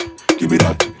give me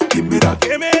that, give me that,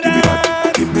 give me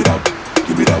that, give me that,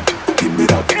 give me that, give me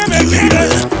that, give me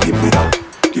that, give me that,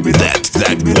 give me that. That's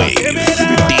that wave.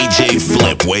 DJ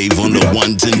Flip Wave on the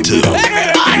ones and twos. A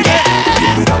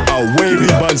wavy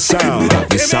bun sound.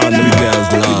 The sound of the girls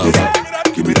love.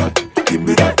 Give me that, give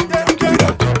me that, give me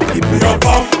that, give me that. Your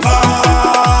bumper,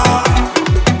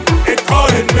 it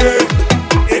calling me,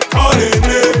 it calling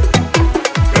me.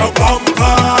 Your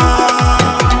bumper,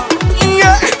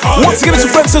 yeah. Once again, it's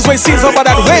your friend says why sings about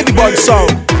that wavy bun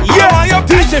sound. Yeah,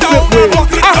 DJ Flip Wave,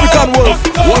 African Wolf.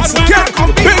 Once again,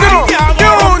 big it up, yeah.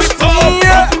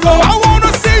 I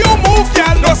wanna see you move,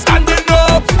 girl. No standing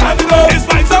up, It's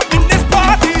vibes up in this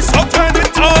party, so turn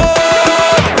it up.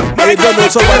 I don't know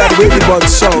something about that wavy bun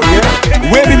sound,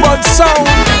 yeah. Wavy bun sound.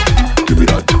 Give me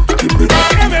that, give me that,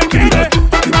 give me that, give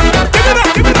me that,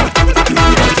 give me that, give me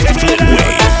that, give me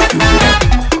that,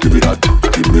 give me that,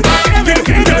 give me that,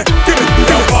 give me that.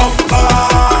 Your bumper,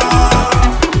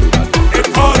 it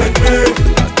calling me,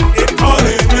 it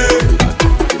calling me.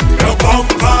 Your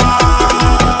bumper,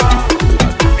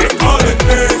 it calling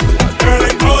me, girl,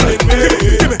 it calling me.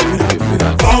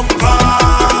 Bumper,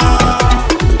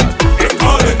 it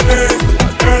calling me,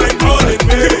 girl, it calling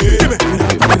me.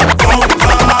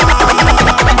 Bumper.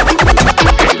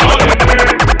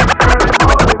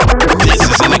 This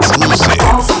is an exclusive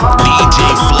DJ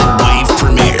Flip Wave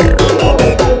premiere.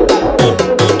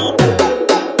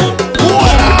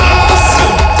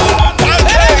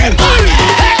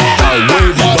 A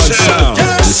wavy bun sound.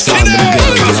 The sound of the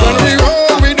girls love. When we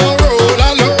roll, we don't roll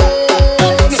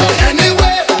alone. So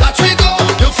anywhere that we go,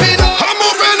 you feel no. I'm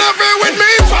moving every with me,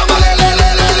 family.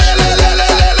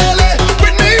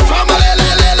 With me, family.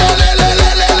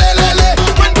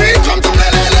 When we come to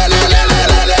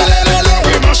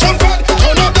we mash up and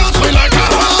turn up dance we like a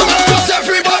hammer. Cause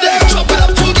everybody chop it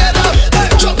up together,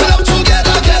 chop it up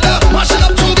together, mash it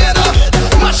up together,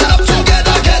 mash it up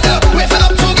together, wave it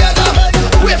up together,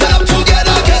 wave it up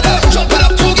together, chop it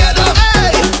up together.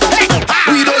 Hey,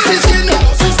 we don't see skin,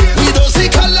 we don't see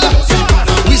color,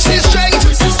 we see strength,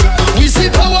 we see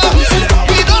power,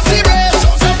 we don't see race,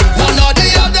 one or the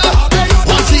other.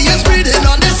 Once he is breathing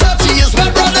on this earth, he is my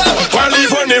brother. Well,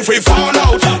 even if we fall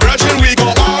out, brethren, we go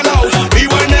on out. We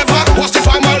will never was the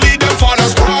family, them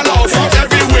fathers sprawl out. From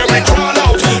everywhere we crawl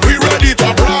out, we ready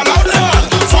to brawl out.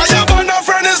 Fire burn, our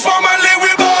friend is family,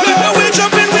 we ball out. Now we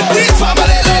jumping with the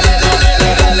family,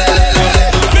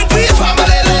 with the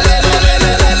family.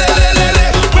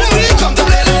 When we come to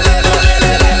play,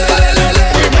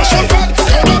 We mash up and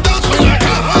turn up dance we like a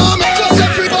hammer. Cause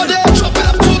everybody chop it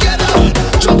up together,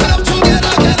 chop it up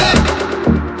together.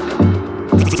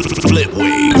 Flip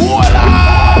Wave.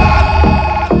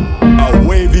 A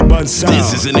wavy bun sound.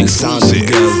 This is an The sound of the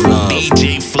exclusive girls love.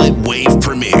 DJ Flip Wave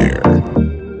premiere.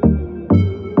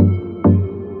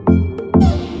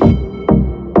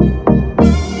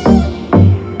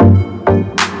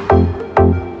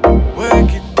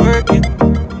 Work it.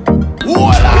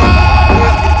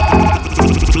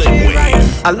 Flip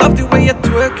Wave. I love the way you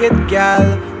twerk it,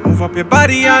 gal. Move up your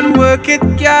body and work it,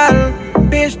 gal.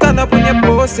 Bitch, stand up when you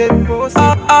post it.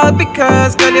 All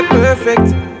because, girl, you're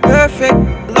perfect.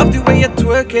 Love the way you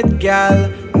twerk it, gal.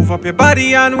 Move up your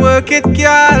body and work it,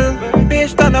 gal. Bitch,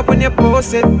 stand up when you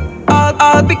post it.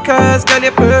 All because, girl,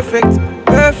 you're perfect.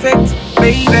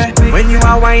 Baby, when you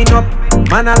are wind up,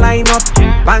 man, I line up.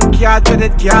 Backyard to the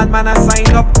yard, man, I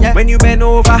sign up. When you bend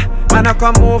over, man, I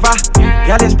come over.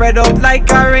 Girl, you spread out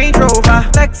like a Range Rover.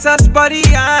 Lexus body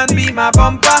and be my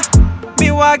bumper.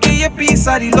 Me wa give you piece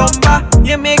of the lumber.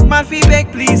 You make man feel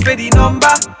big, please for the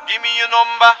number. Give me your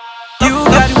number. You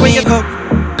got the way you go.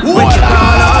 When you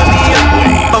call on me,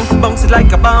 bounce it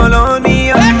like a ball on me.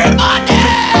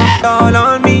 All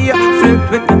on me,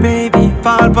 flip with me, baby,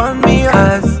 fall on me.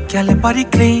 Cause girl, your body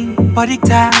clean, body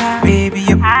tight, baby,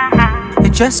 you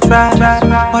just right.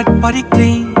 Body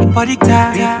clean, body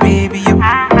tight, baby, you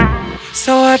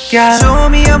so hot, girl. Show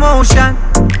me emotion.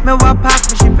 Me walk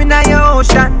past me ship in your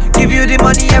ocean. Give you the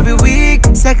money every week.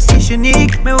 Sexy,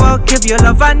 unique. Me walk give you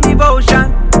love and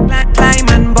devotion. Climb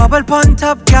and bubble pon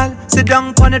top, girl. Sit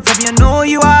down pon it from you know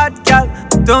you hot, girl.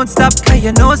 Don't stop, cause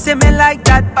you know see me like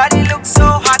that. Body looks so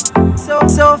hot, so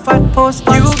fat. Post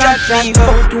you got me go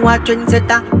to a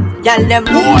trendsetter. Y'all them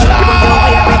move, you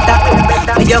way better.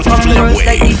 You come first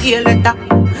like the heel letter.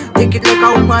 Take it like a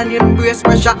woman, embrace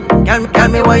pressure. Tell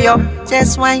me why you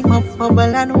just wine up, bubble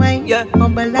and wine, yeah,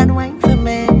 bubble and wine for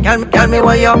me. Tell me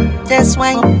why you just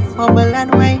wine up, bubble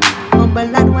and wine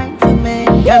for me.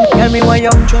 Tell me why you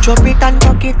drop it and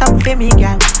tuck it up for me,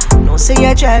 girl. No say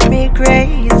you drive me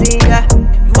crazy, yeah.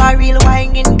 You are real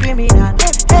whining criminal.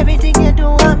 Everything you do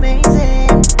amazing.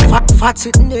 Fat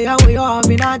sitting there where you have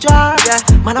in a jar. Yeah.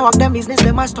 Man, I walk them business,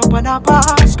 they must stop on a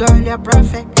pass. Girl, you're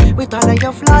perfect. With all of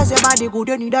your flaws, your body good,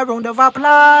 you need a round of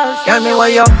applause. Tell me why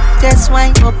you just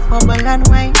wine up, bubble and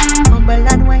wine for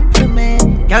me.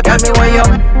 Tell me why you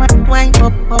wine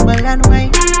up, bubble and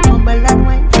wine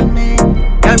for me.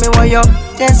 Tell me why you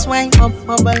just wine up,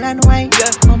 bubble and wine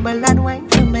for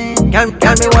me. Tell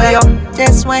me why you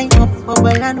just wine up,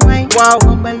 bubble and wine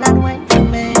for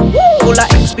me. Full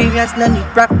of experience, no need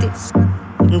practice.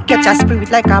 Catch a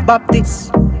spirit like a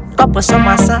Baptist. Couple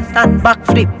somersault and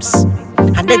backflips.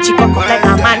 And then she come like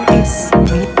a mantis.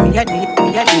 Me a need.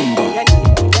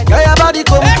 Girl, your body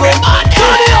come. Turn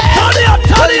it up.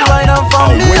 Wine up for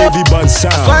me. Wavy band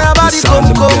sound. Why your body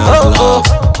come. Oh.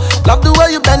 Love the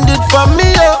way you bend it for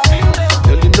me, oh.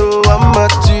 Girl, you know I'm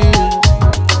at you.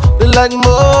 You like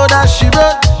more that she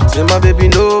wrote. Say my baby,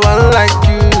 no one like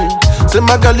you. Say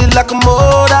my girl, you like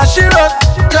more that she wrote.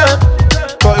 Yeah.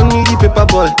 Call me the paper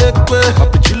boy.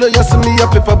 Happy chilo, you see me a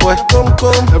paper boy. Come.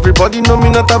 Everybody know me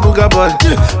not a booger boy.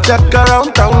 Jack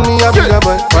around town, me a booger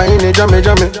boy. Why you need jammy? Why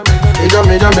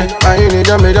you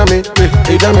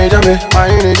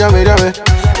need jammy?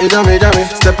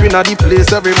 Step in at the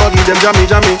place, everybody them jammy.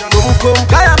 Come.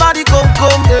 Guy your body come.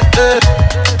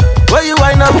 Where you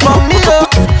wind up for me, oh.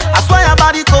 I swear your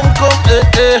body come.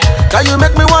 Can you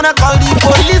make me wanna call the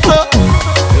police, oh.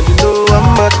 Girl, you know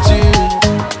I'm at you.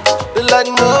 Like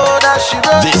more that she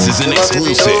wrote. This is an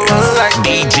exclusive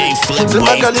DJ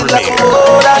Flipwave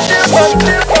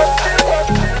premiere.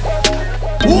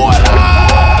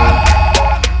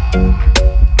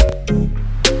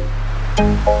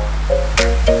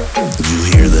 You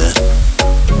hear that?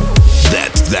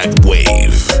 That's that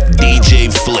wave.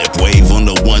 DJ Flipwave on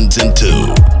the ones and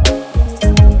twos.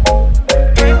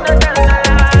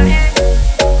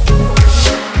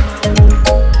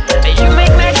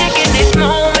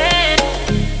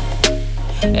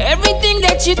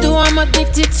 You do, I'm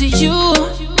addicted to you,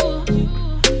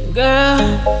 girl.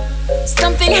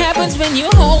 Something happens when you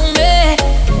hold me.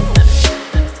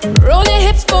 Roll your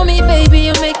hips for me, baby,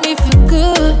 you make me feel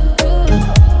good.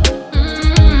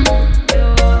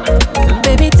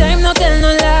 Baby, time no tell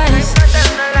no lies.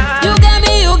 You got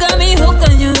me hooked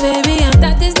on you, baby, and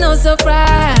that is no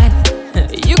surprise.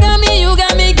 You got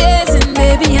me guessing,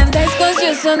 baby, and that's 'cause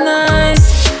you're so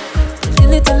nice. A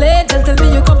little late, just tell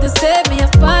me you come to save me. I'm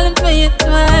falling for you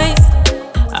twice.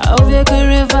 I hope you can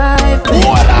revive me.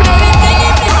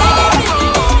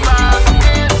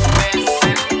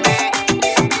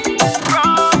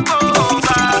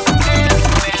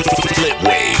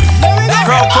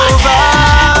 Crop over,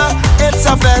 it's a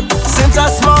fed. Since I'm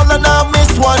small and I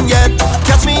missed one yet.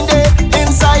 Catch me there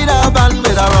inside a band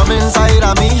with a rum inside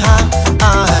of me,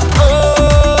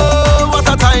 Oh, what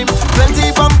a time.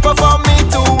 Plenty bumper for me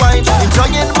to wine.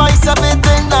 Enjoying myself in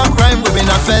a crime. We've been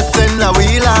a fete in a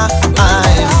wheeler.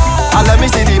 Let me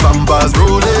see the bumpers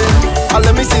rolling.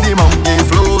 Let me see the monkey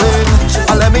flowing.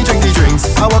 Let me drink the drinks.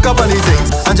 I walk up on the things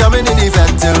and jamming in the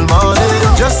fete till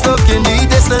morning. Just look in the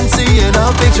distance, seeing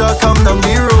a picture come down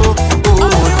the road.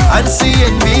 And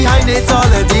seeing behind it all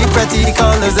of the pretty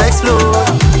colors explode.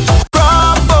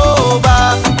 Crop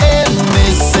over and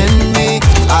missing me.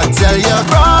 I tell you,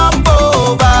 crop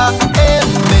over and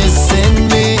missing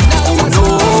me. No,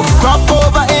 crop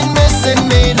over and missing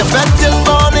me. The fete till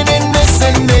morning and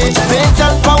missing me. Paint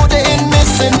and powder and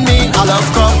missing me. I love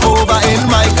crop over in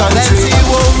my country. Let's see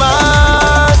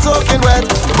woman soaking wet,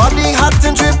 body hot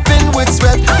and dripping with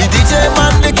sweat. The DJ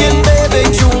man licking baby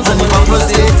tunes and the bumpers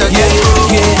hit again.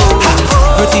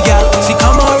 Pretty girl, she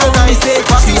come around and say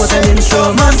she was an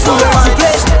instrument to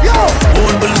play.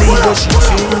 Won't believe what she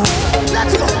choose.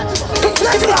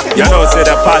 You know, say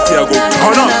that party I go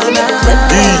turn up.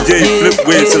 DJ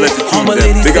Flipwave select the tune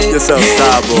them. Big up yourself,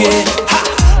 Starboy.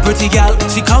 Pretty girl,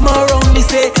 she come around me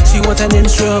say she want an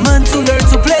instrument to learn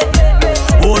to play.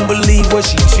 Won't believe what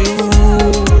she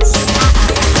choose.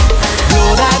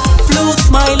 Blow that flute,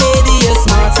 my lady, you're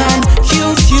smart and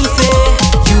cute. You say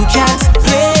you can't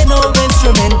play no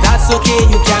instrument, that's okay.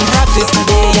 You can practice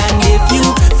today, and if you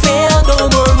fail,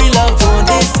 don't worry, love, don't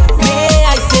this. May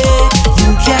I say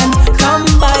you can come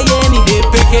by any day,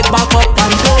 pick it back up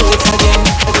and do it again.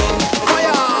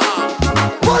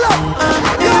 Pull up,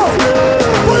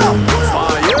 pull up,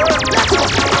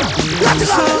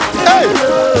 hey,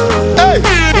 hey,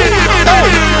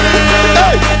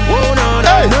 hey,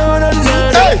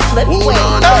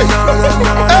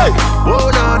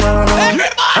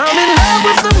 I'm in love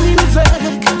with the music.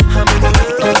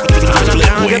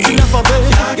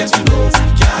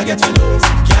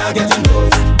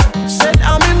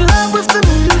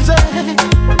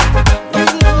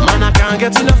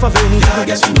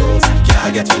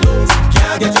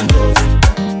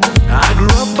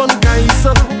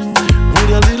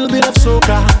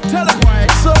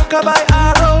 soca by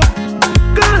Arrow,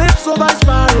 calypso by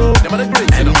Sparrow.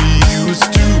 And we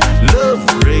used to love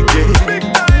reggae. Big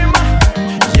time.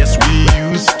 Yes, we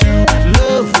used to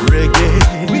love reggae.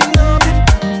 We love it.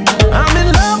 I'm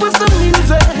in love with the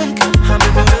music. I'm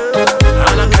in love,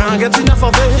 and I can't get enough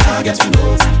of it. Can't get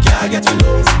enough. Can't get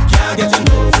enough. Can't get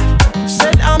enough.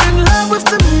 Said I'm in love with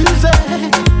the music.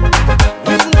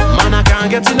 Man, I can't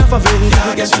get enough of it.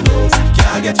 Can't get enough.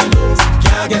 Can't get enough.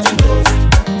 Can't get enough.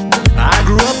 I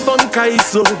grew up on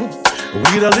Kaiso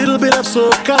with a little bit of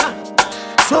soca.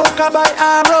 Soca by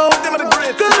Arrow,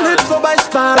 calypso by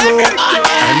Sparrow.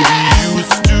 And we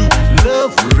used to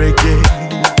love reggae.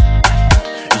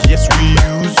 Yes, we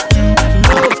used to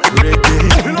love reggae.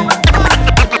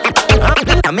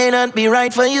 I may not be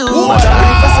right for you, but I'm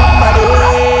right for somebody.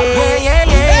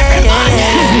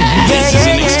 This is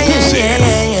an exclusive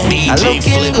DJ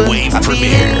Flip Wave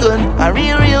premiere. I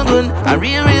real good. I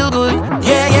real good.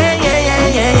 Yeah.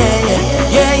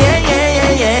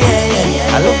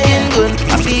 I looking good.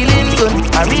 I feeling good.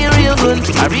 I real good.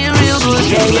 I real good.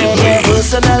 Yeah.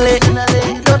 Personally,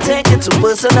 don't take it too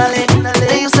personally.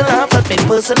 They used to laugh at me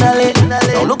personally.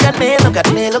 Now look at me.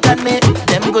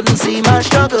 Them couldn't see my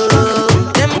struggle.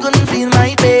 Them couldn't feel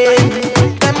my pain.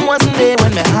 Them wasn't there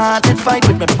when my heart did fight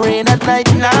with my brain at night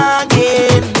and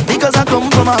again. Because I come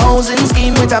from a housing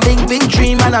scheme with a big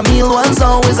dream, and a meal was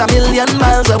always a million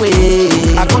miles away.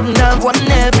 I couldn't have one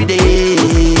every day.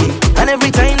 And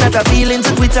every time that I feel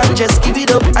into quit and just give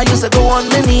it up, I used to go on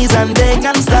my knees and beg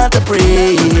and start to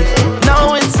pray.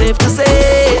 Now it's safe to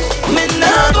say, me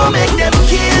nah go make them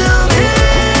kill me.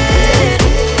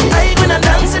 I when I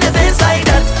dance in the face like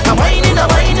that, I'm whining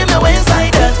my waist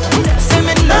like that. Say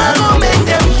me nah go make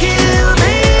them kill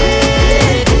me.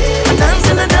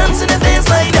 I dance in the face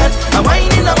like that, I'm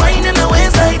whining my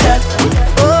waist like that.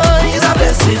 Oh, it's a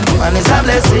blessing, and it's a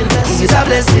blessing. It's a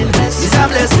blessing, it's a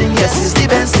blessing. Yes, it's the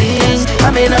best thing. I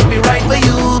may not be right for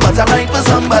you, but I'm right for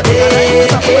somebody.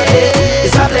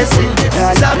 It's a blessing,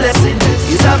 it's a blessing,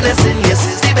 it's a blessing. Yes,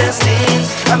 it's the best thing.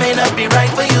 I may not be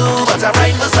right for you, but I'm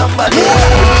right for somebody.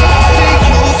 Stay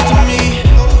close to me.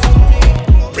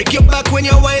 Break your back when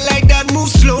you whine like that. Move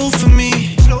slow for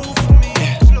me.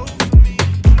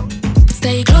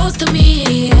 Stay close to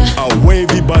me. A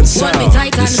wavy bad sound.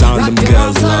 The sound them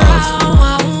girls love.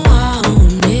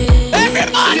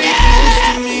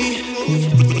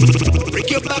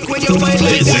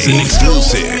 This is an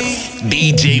exclusive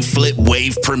DJ Flip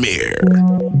Wave premiere.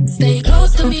 Stay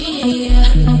close to me.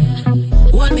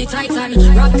 Hold me tight and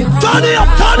wrap your arms. Turn it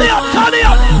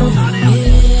up.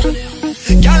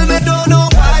 Girl, me don't know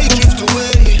why you drift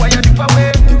away. Why you drift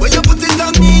away? The way you put it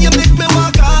on me, you make me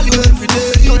want to call you every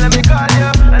day. Don't let me call you.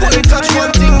 When you touch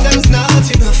one thing, that's not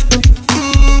enough.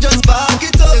 Just spark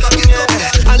it up.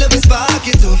 I love you, spark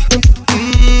it up.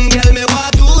 Girl, me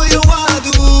what do you want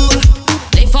to do?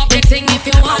 Lift up the thing if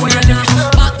you want to.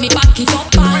 Back it up,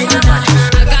 I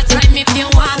got time if you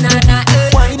want to.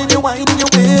 Whining your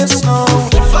waist now.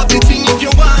 Lift up the thing if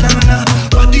you want to.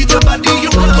 Body to body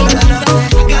you want to.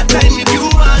 Got time if you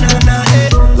want to.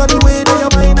 Love the way that you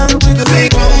whine and jiggle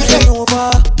it. Bend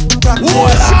over,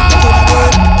 practice,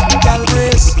 gal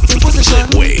brace, position,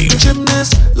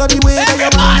 gymnast. Love the way that you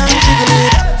whine and jiggle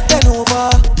it. Bend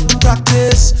over,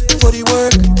 practice, for the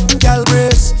work, gal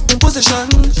brace, position,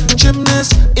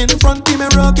 gymnast. In front the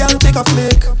mirror, gal take a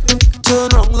flick.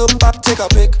 Turn round, look back, take a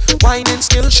pic. Whining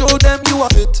skill, show them you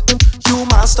have it. You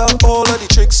master all of the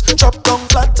tricks. Drop down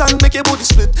flat and make your booty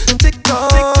split. Tick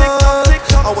tock, tick tock, tick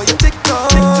tock. How are you tick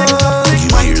tock, tick tock?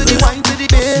 Wine to the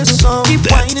bass song. Keep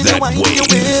whining your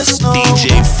waist now.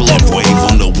 DJ Flip Wave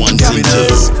on the ones and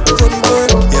twos. For the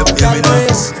work, gal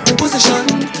brace, position,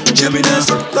 gymnast.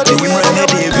 Let the wind run the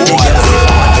day.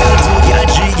 Gal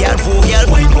 3, gal 4, gal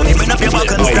 5. Open up your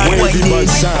back and start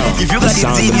whining. If you got it,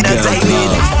 see me that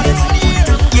timing.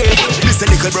 Yeah, this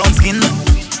a little brown skin.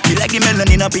 You like the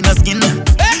melanin up in your skin.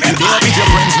 You there with your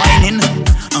friends whining.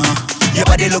 Your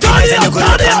body looking nice and you could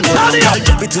rock and down. I'll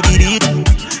drop it to the beat.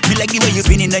 Me like the way you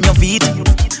spinning on your feet.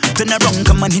 Turn around,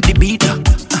 come and hit the beat.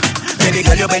 Baby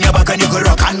girl, you bend your back and you could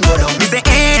rock and go down. Me say,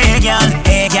 hey girl,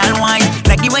 wine.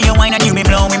 Like the way you whine and you me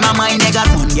blow in my mind. I got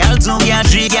 1 girl, 2 girl,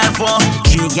 3 girl, 4,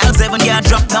 3 girl, 7 girl,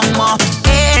 drop down more.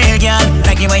 Hey girl,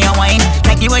 like the way you whine.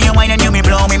 Like the way you whine and you me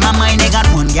blow in my mind. I got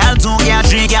 1 girl, 2 girl,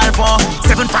 3 girl,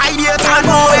 4, 7, 5 years old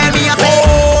more. Me a say,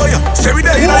 oh yeah, say we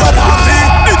there in your party.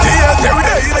 DJ, say we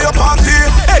there in your party.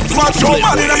 Headman, show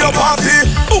man in your party.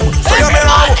 Say me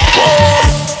now,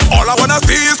 all I wanna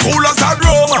see is coolers and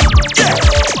rum. Yeah,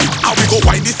 and we go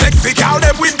find the sexy girl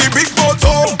them with the big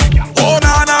bottom. Oh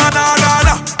na na na na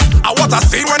na. I want to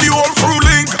see when the whole crew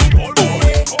link.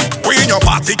 We in your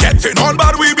party getting on,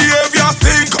 but we behavior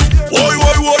stink.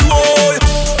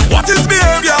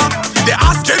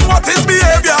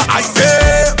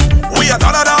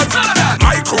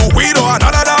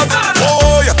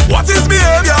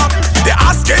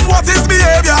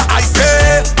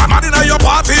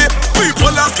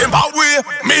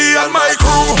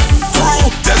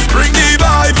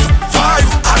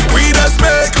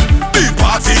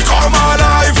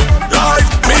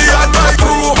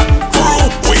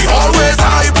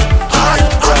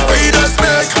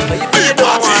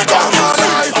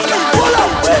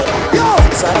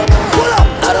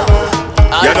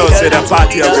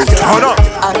 turn up.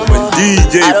 When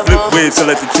DJ Flip Wave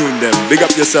select the tune them. Big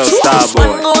up yourself, Starboy.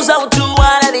 One goes out to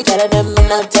all of the tell them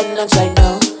in a attendance right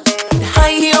now.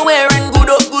 I hear wearing good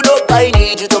up, I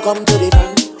need you to come to the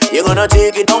front. You're gonna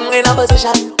take it down in a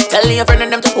position. Tell your friend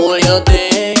and them to hold your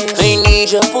thing. I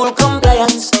need your full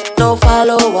compliance. Now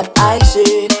follow what I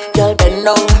say. Girl, bend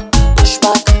down, push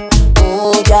back.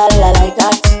 Ooh, girl, I like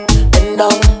that. Bend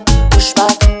down, push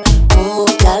back. Ooh,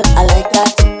 girl, I like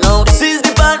that. Now this is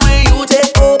the part where you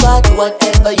take over to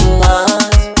whatever you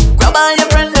want. Grab all your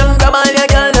friend them, grab all your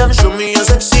girl them. Show me your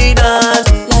sexy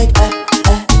dance. Like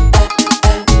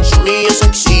show me your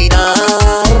sexy dance.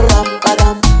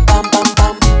 Ram-ba-dam,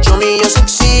 bam-bam-bam. Show me your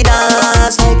sexy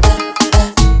dance. Like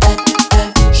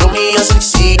show me your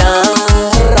sexy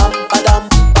dance. Ram-ba-dam,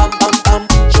 bam-bam-bam.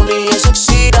 Show me your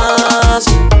sexy dance.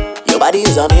 Your body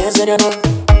is amazing, you know.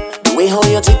 The way how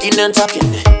you're ticking and talking.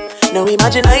 Now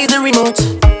imagine I is the remote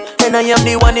and I am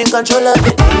the one in control of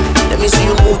it. Let me see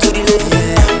you move to the left.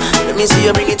 Let me see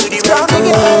you bring it to the right. Bring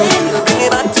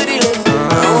it back to the left.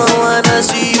 Now I wanna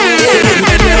see you.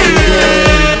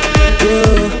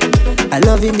 I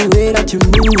love in the way that you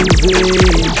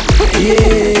moving.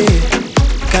 Yeah,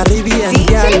 Caribbean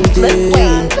girl.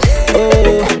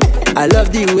 Oh, I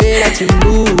love the way that you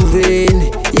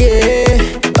moving. Yeah,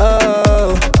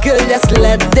 oh, girl, just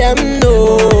let them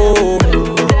know.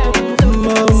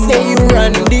 Say you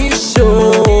run the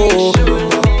show.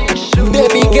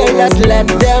 Baby girl, just let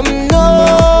them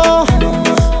know.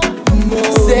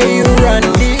 Say you run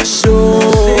the show.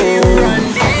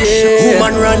 Yeah.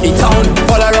 Woman run the town,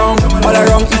 all around.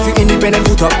 If you independent,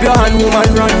 put up your hand. Woman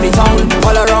run the town,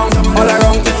 all around.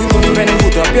 If you independent,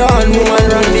 put up your hand. Woman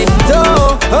run the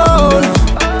town.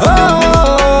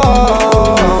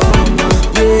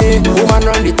 Yeah, woman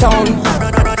run the town.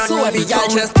 So every girl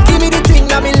just give me the thing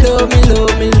that me love.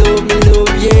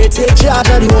 Yeah, take charge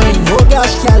of the wine. Oh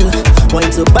gosh, girl,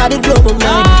 wine so bad it blow my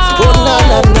mind. Oh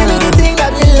nah. Give me the thing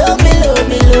that me love.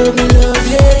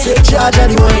 Yeah, take charge of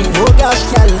the wine. Oh gosh,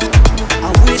 girl, I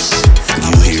wish.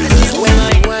 You hear that?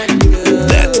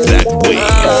 That's that wave.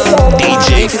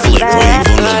 DJ Flip Wave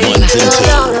on the ones and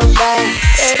twos.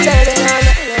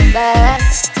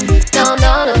 Don't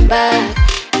look back.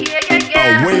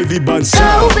 A wavy bun Oh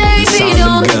sound. baby,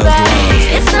 don't look back.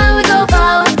 It's time we go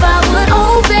forward.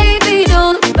 Oh baby,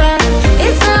 don't look back.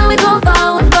 It's time we go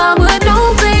forward.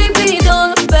 No baby,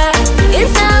 don't look back.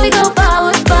 It's time we go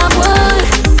forward.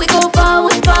 We go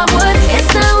forward. It's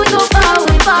time we go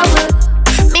forward.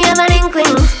 Me have an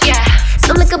inkling, yeah.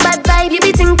 Some like a bad vibe you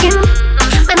be thinking.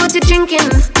 Man, what you drinking?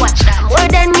 Watch that. More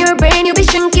than your brain, you be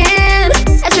shrinking.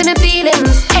 That's the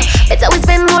feelings. Better we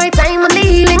spend more time on the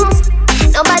healings.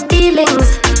 No bad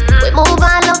dealings. We move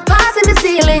on, love passing the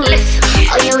ceiling.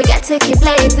 Oh yeah, we got to keep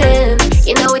blazing.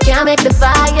 You know we can't make the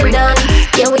fire done.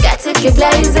 Yeah, we got to keep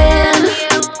blazing.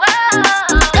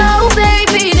 Oh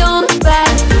baby, don't look back.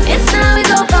 It's time we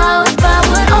go forward.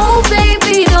 Oh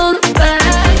baby, don't look back.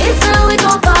 It's time we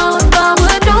go forward.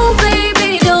 No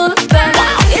baby, don't look back.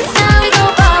 It's time we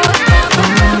go forward.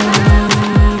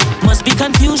 Must be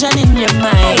confusion in your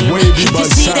mind. If you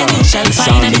see then you shall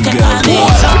find, and you can call me.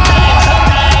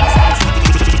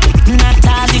 Not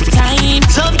all the time.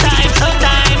 Sometimes.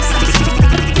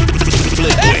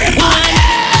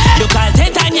 You called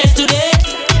 10 times yesterday,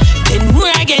 10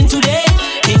 more again today.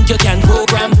 Think you can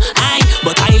program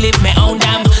but I live my own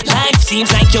damn life.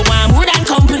 Seems like you want more than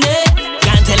company.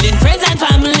 Can't tell in friends and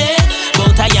family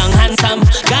about a young handsome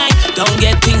guy. Don't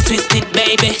get things twisted,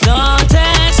 baby. Don't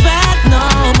expect no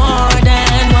more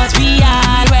than what we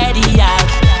already have.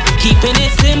 Keeping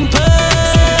it simple.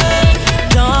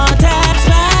 Don't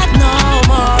expect no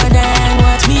more than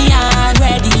what we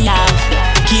already have.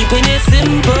 Keeping it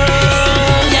simple,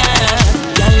 yeah.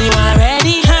 Girl, you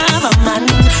already have a man,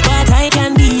 but I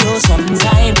can be yours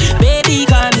sometime. Baby,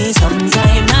 call me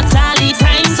sometime, not all the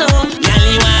time. So, girl,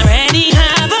 you already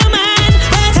have a man,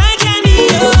 but I can be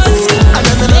yours.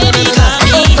 Baby, call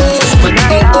me.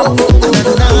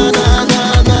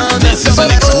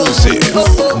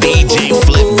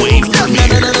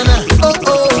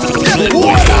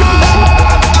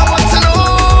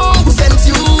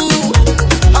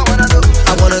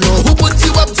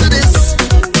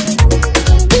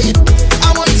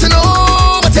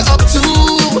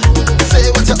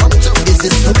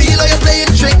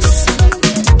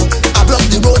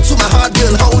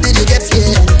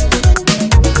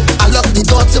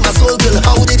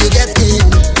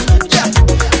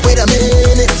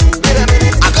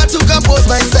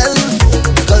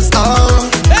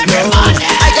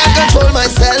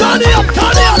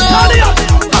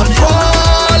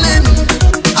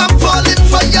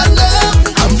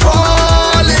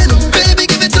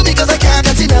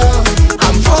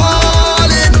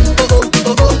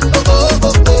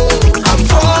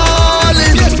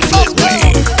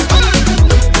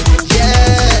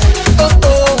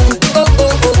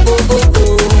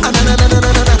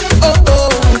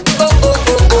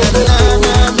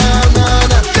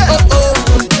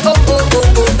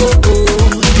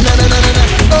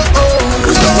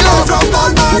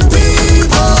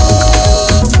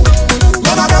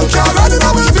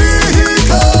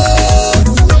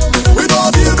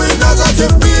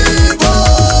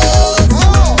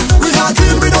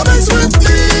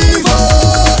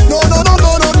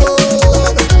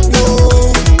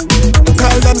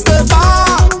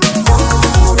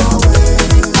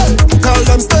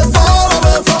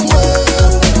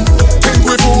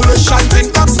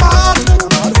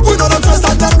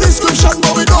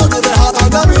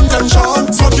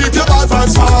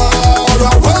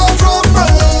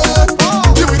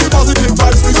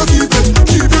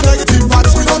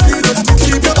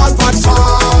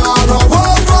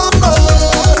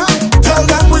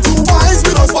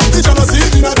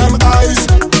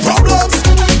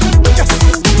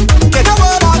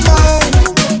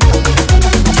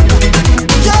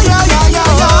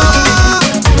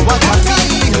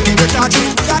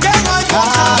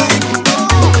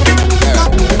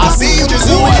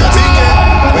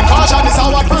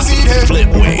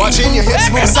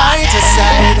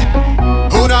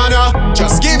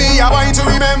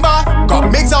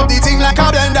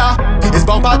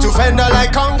 bumper to fender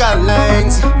like conga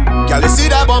lines. Girl, you see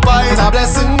that bumper is a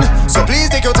blessing. So please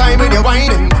take your time when you're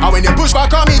whining. And when you push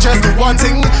back on me, just do one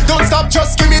thing. Don't stop,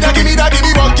 just give me that, give me that, give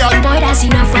me one, girl. Boy, that's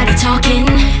enough while you're talking.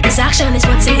 This action is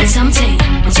what's saying something.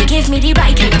 Once you give me the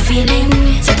right kind of feeling,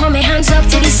 so put my hands up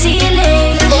to the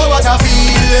ceiling. Oh, what a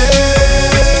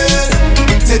feeling.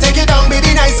 So take it down,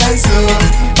 baby, nice and slow.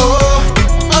 Oh,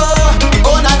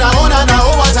 oh, oh, na na, oh, na na,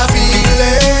 oh, what a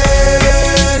feeling.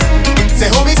 Say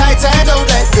hold me tight and don't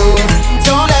let go.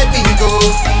 Don't let me go,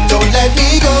 don't let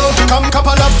me go. Come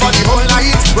couple up for the whole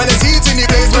night. When it's heat in the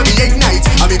place when we ignite,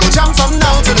 and we go jump from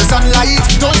now to the sunlight.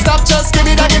 Don't stop, just give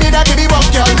me that, give me that, give me one,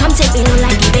 girl. Come take me low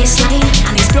like a baseline.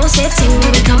 An explosive thing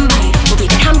when we combine. We'll be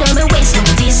that ham down my waist, no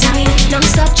design.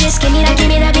 Non-stop, just give me that, give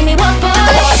me that, give me one, boy.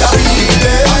 Oh, what a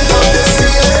feeling.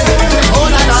 Oh,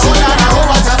 na na, oh, na na, oh,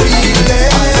 what a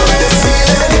feeling.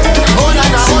 Oh, na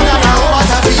na, oh, na na, oh, what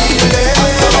a feeling.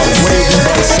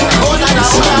 Oh, na na,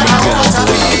 oh, na na, oh, what a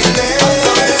feeling.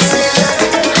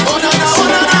 Oh, na na, oh,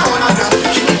 na na, oh, na na.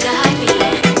 You got me,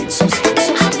 so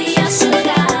happy I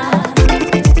should have.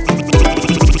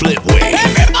 Flip wave.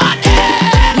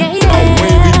 Yeah, yeah.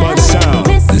 Away with my sound.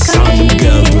 The sound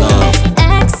of love.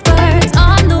 Expert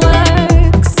on the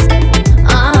works.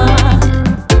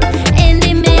 In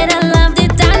the middle of the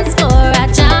dance floor, I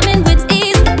jamming with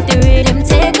ease. The rhythm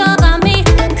take over me.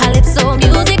 Calypso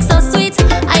music so sweet.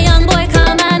 A young boy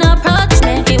come and approach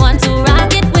me. He want to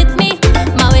rock it with me.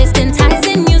 My waist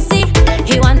enticing, you see.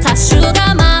 He want a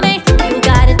sugar mommy. You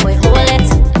got it, boy, hold it.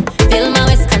 Feel my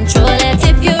waist, control it.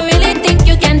 If you really think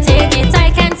you can take it,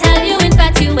 I can tell you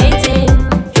infatuated.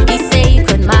 He say he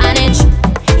could manage.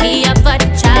 He up for the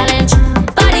challenge.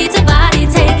 Body to body,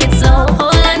 take it slow.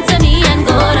 Hold on to me and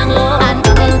go down low. And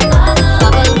bubble,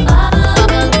 bubble,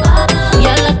 bubble, bubble.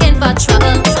 You're looking for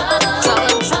trouble, trouble,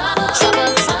 trouble, trouble,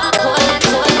 trouble. Hold on,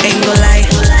 hold on. Ain't gon' lie,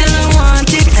 you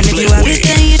want it. And if you have it,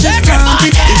 then you just want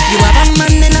it. If you have a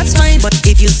man, then that's fine. But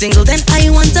if you single, then I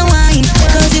want a wine.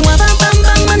 Cause you have a bang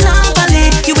bang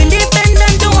monopoly. You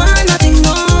independent, don't want nothing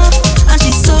more. And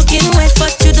she's soaking wet,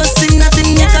 but you don't see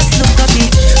nothing. You just look up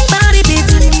it. Body beat,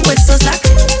 waist so slack.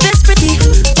 This pretty,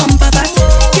 bumper fat.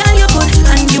 Girl, you good,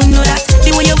 and you know that.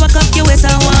 The way you walk up your waist,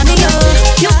 I want it, yo.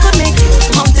 You could make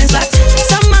mountains flat.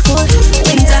 Summer cold,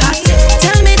 winter hot.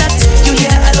 Tell me that you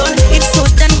here alone. It's so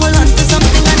then hold on to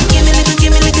something and give me little,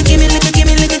 give me little, give me little, give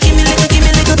me little, give me little, give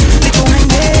me little, little wine,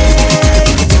 yeah,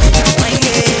 wine,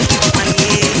 yeah, wine,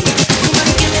 yeah.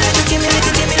 Give me little, give me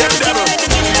little, give me little, give me little,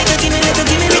 give me little, give me little,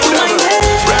 give me little wine,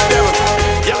 yeah. Red devil,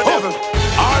 yellow devil,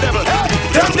 our devil.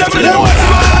 Them devil, them pretty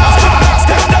body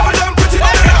nasty. Them devil, them pretty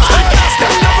body nasty.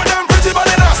 Them devil, them pretty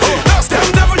body nasty. Them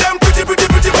devil, them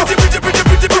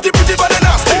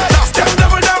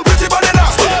pretty body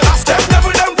nasty. Them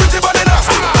devil, them pretty body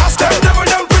nasty. Them devil,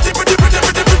 them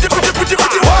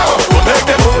pretty wow. Don't make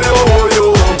them hold you.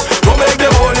 Don't make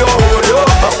them hold you.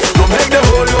 Don't make them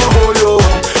hold you.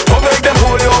 Don't make them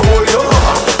hold you.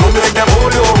 Don't make them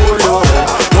hold you.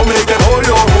 Don't make them hold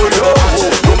you.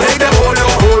 Don't make them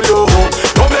hold you.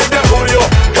 Don't make them hold you.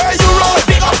 Hey, you roll.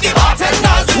 Big up the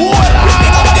bartenders.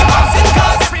 Big up the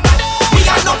bartenders. We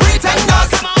are no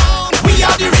pretenders. We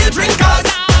are the real drinkers.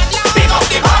 Big up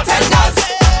the bartenders.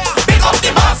 Big up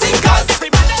the bartenders.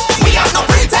 We are no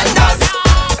pretenders.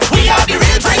 We are the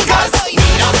real drinkers. We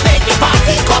don't make the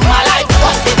party come alive.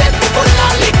 What's the best people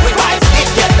are liquid wise. If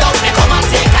you love me, come and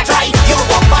take a try. You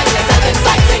won't find yourself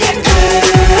inside singing.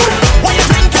 What you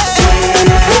drinking?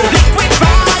 Liquid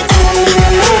vibes.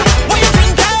 What you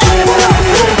drinking?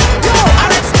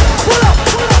 Alex, pull up.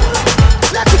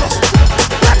 Let's go.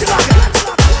 Let's go.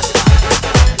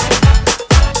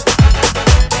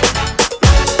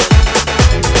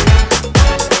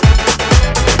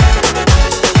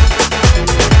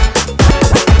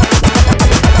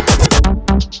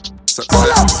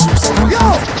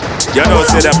 You know,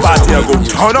 say that party I go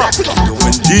turn up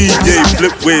when DJ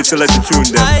Flip Wave select the tune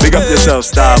them. Big up yourself,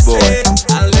 Starboy.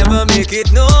 I'll never make it,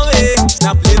 no way.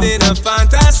 Stop living a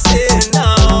fantasy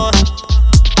now.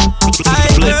 I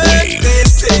heard they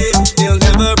say they'll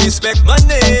never respect my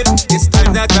name. It's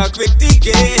time that I quit the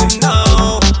game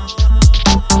now.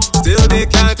 Still they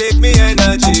can't take me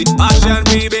energy. Passion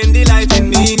breathing the life in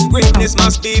me. Greatness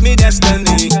must be me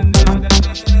destiny.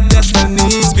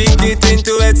 Destiny, speak it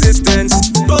into existence.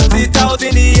 Put it out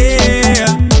in the air.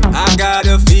 I got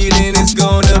a feeling it's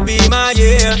gonna be my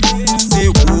year. Say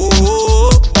whoa,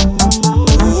 whoa.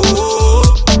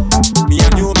 Me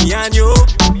and you, me and you.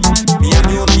 Me and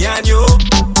you, me and you.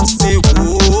 Say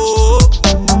whoa, whoa.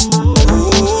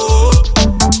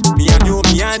 Me and you,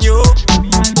 me and you.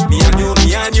 Me and you,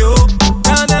 me and you.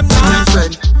 Tell them now.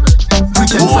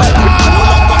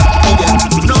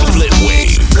 Flip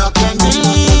Wave.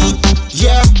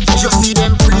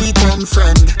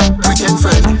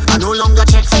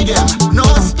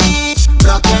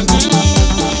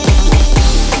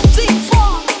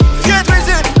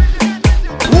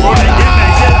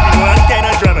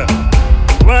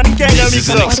 is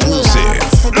an exclusive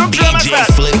DJ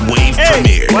Flip Wave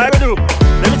premiere. What I do?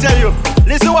 Let me tell you.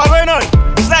 Listen what going on.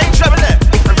 It's like trouble there.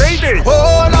 Ready?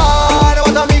 Oh Lord,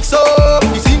 what a mix up.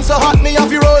 It seems so hot, me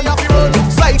have you run.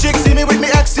 Side chick see me with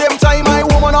me ex, same time my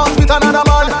woman out with another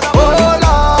man. Oh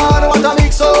Lord, what a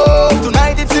mix up.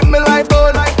 Tonight it's in me life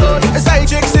done. Side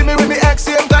chick see me with me ex,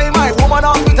 same time my woman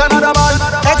out with another man.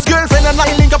 Ex-girlfriend and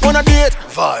I link up on a date.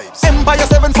 Vibes. Empire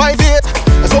 758.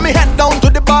 So me head down to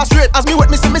the bar straight. As me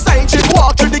with me see me side chick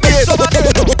walk through the gate.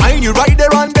 I knew right there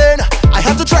and then I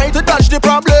had to try to dodge the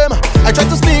problem. I tried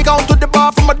to sneak out to the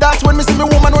bar from my dad when me see me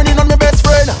woman running on my best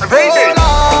friend. Oh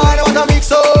Lord, what a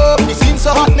mix up. It seems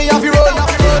so hot, me have you run.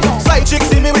 Side chick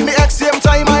see me with me ex, same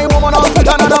time my woman out with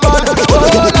another man. Oh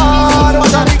Lord,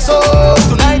 what a mix up.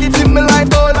 Tonight it's in me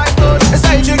life done.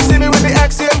 Side chick see me with me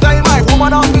ex, same time my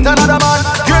woman out with another man.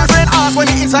 Girlfriend asked when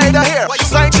he inside her hair.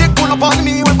 Side chick pull up on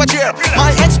me with a chair.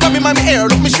 My ex grabbing my hair,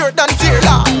 look me shirt and tear.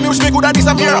 Yeah, me wish me could have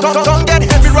disappear. Don't get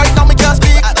heavy right now, me can't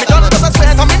speak. Me done just a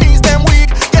sweat and me knees them weak.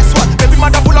 Guess what? Baby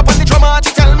mother pull up on the drama and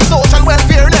she tell me social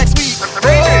welfare next week. Oh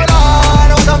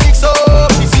Lord, what a mix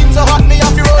up. It seems so hot, me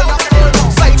have to run.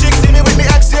 Side chick see me with me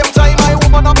ex, same time my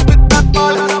woman up with that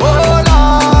man. Oh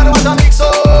Lord, what a mix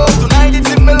up. Tonight it's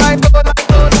in me life done.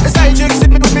 Side chick see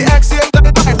me with me ex, same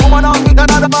time my woman up with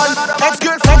another man.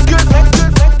 Ex-girlfriend.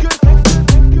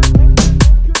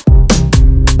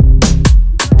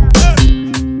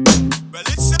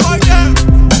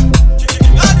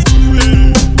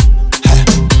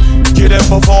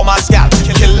 Performance gap,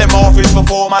 kill them off with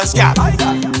performance gap.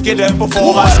 Get them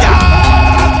performance gap.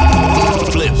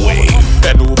 Flip Wave.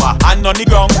 Bend over, hand on the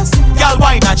ground. Girl,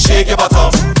 wine and shake your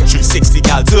bottom. 360,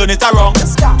 girl, turn it around.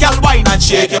 Girl, wine and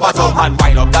shake your bottom. And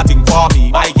wind up that thing for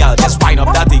me, my girl. Just wind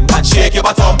up that thing and shake your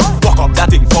bottom. Walk up that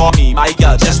thing for me, my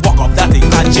girl. Just walk up that thing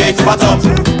and shake your bottom.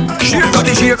 Shake up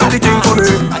the thing for me.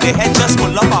 And the head just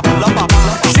pull up.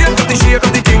 Shake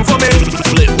up the thing for me.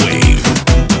 Flip Wave.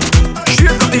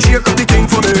 Shake up the thing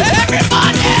for me.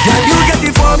 Girl, you get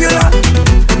the formula.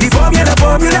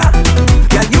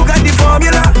 Girl, you got the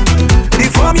formula.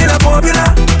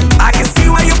 I can see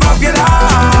why you're popular.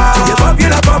 You're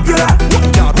popular.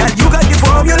 Girl,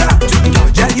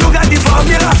 you got the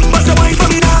formula. What's the wine for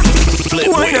me now?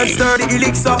 Wine and stir the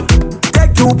elixir.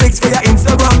 Take 2 pics for your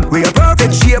Instagram. With your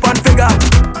perfect shape and figure.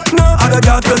 No other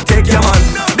girl could take your man.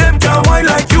 Them can't wine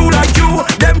like you.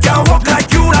 Them can't walk like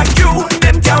you.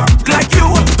 Them can't walk like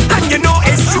you. And you know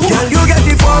it's true. Girl, you got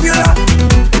the formula.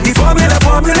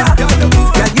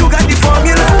 Girl, you got the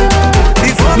formula.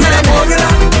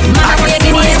 My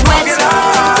digging is wet.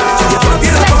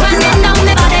 Sweat running down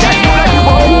my body.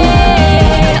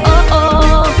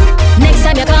 Oh. Next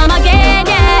time you come again,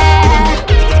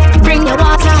 yeah. Bring your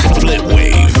water. Flip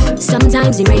Wave.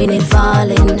 Sometimes the rain is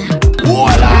falling.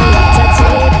 Voila.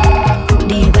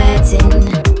 The wetting.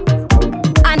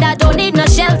 And I don't need no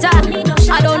shelter.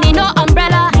 I don't need no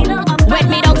umbrella. Wet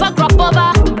me down for crop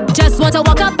over. Just want to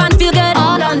walk up and feel good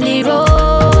all on the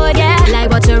road, yeah. Like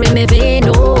water in my vein,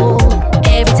 oh.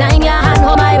 Every time your hand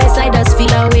hold my waist, I just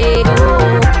feel away,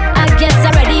 oh. I guess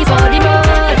I'm ready for the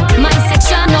road. My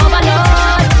section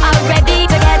overload. I'm ready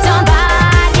to get on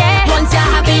bad, yeah. Once you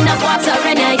have enough water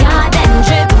in your yard, then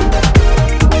drip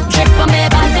on my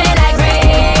body like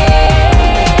rain.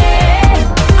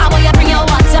 I want you bring your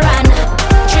water and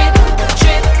drip.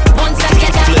 Once I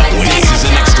get that Flip Wave is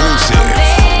an exclusive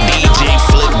DJ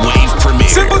Flip Wave premiere.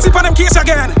 Simple tip on them case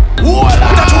again. Voila.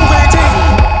 That's who waiting.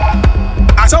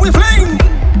 That's how we fling.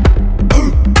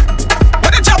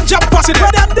 Where the jump pussy there?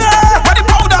 Where them there? Where the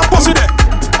powder pussy there?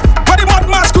 Where the mud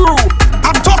mask crew?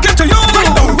 I'm talking to you.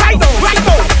 Right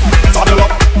now. Saddle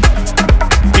up.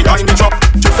 Behind the drop.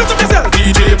 Set up yourself.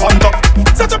 DJ on top.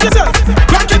 Set up yourself.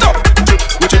 Crank it up.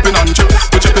 We're chipping and chipping.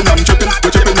 We're chipping and chipping.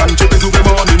 We're chipping and chipping to the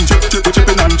morning. We're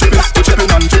chipping and chipping. We're chipping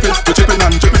and chipping. We're chipping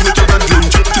and chipping. We're chipping and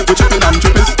chipping. We're chipping and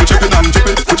chipping. We're chipping and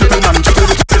chipping. We're chipping and chipping.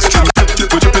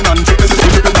 We're chipping and chipping.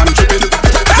 We're chipping and chipping.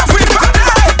 Everybody,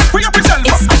 free up yourself.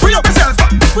 Free up yourself.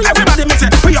 Everybody make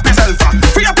it. Free up yourself.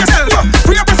 Free up yourself.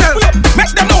 Free up yourself.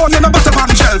 Make them know you're not bottom on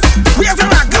the shelf. We have your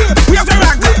rag. We have your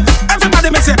rag. Everybody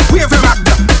make it. We have your rag.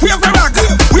 We have your rag.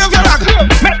 We have your rag.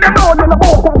 Make them know you're not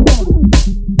bottom.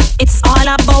 It's all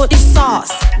about the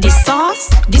sauce. The sauce.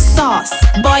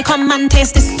 Boy, come and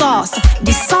taste the sauce.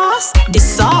 The sauce.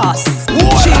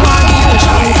 She want give you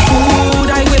junk food,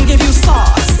 I will give you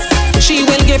sauce. She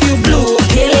will give you blue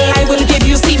pill, I will give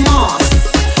you sea moss.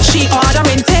 She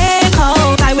ordering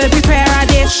takeout, I will prepare a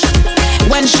dish.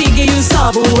 When she give you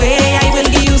Subway, I will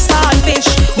give you saltfish.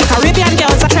 We Caribbean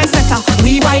girls are trendsetter.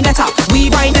 We wine better.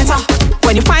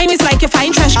 When you find it's like you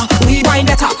find treasure. We wine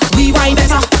better.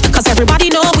 Cause everybody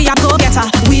know we are go-getter.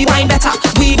 We wine better.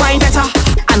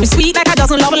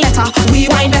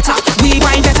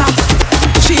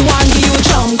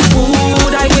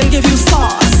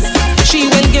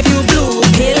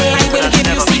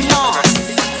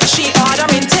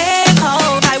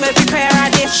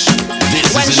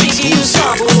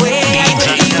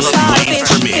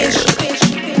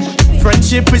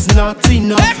 friendship is not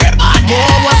enough.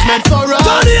 More was meant for us.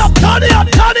 Turn it up, turn it up,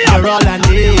 turn it up. You're all I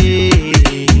need,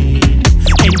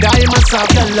 and I must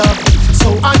have your love, so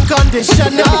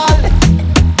unconditional.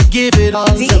 Give it all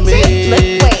to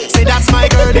me. Say that's my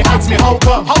girl, they ask me how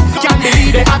come. Can't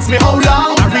believe they ask me how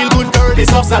long. A real good girl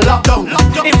deserves a lockdown.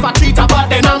 If I treat her bad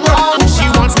then I'm wrong. She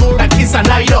wants more than kiss and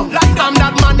lie down. I'm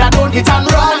that man that don't hit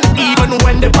and run, even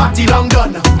when the party long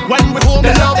done. When we home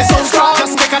the love is so strong.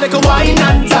 Just take a little wine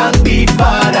and thank the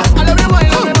Father.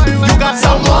 You got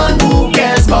someone who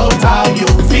cares about how you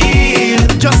feel.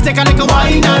 Just take a little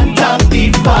wine and thank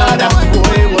the Father.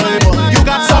 You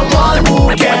got someone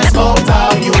who cares about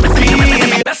how you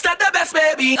feel. That's not the best,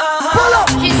 baby. Pull up.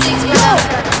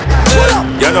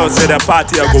 You know, say that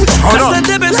party I go turn up.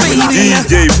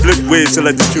 DJ Flip Wave, so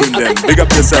let the tune them. Big up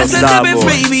yourself, Star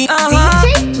Boy.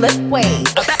 DJ Flip Wave.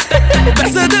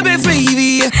 That's not the best,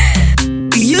 baby.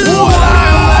 You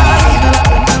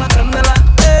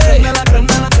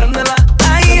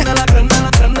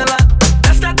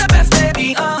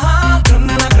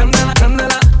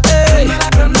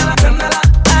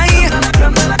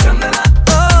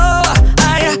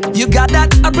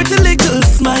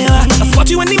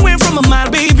you anywhere from a mile,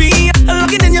 baby.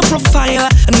 Looking in your profile,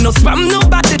 no spam, no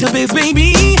bad database,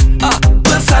 baby.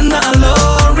 Plus I'm not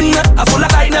alluring. I feel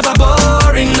like I never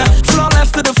boring.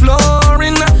 Flawless to the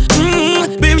flooring.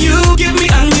 Baby, you give me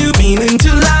a new meaning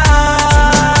to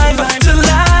life, to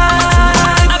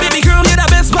life. Baby girl, you're the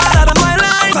best part out of my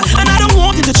life, and I don't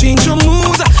want you to change your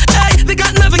moves. Hey, they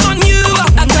got nothing on you.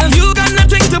 Cause you got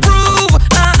nothing to prove.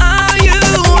 You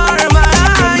are mine.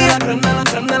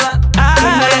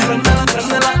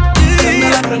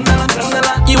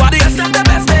 You are the best of the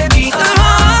best, baby.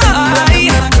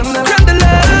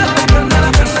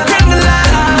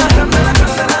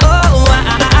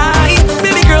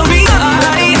 Baby girl, be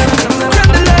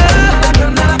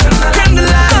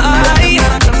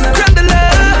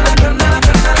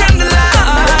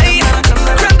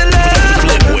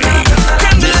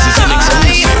This is an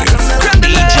exclusive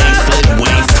DJ Flip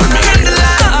Wave premiere.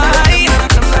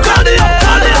 turn it up,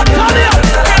 turn it up, turn it up.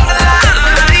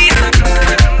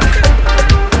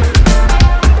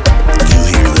 You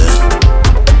hear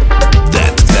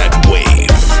that? That wave.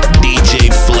 DJ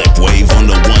Flip Wave on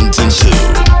the 1s and 2s.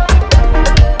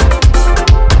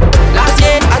 Last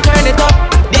year I turned it up,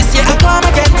 this year I come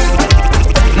again.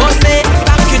 Must say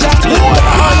thank you, Jack. Oh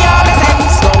yeah,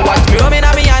 blessings. So watch me rubbing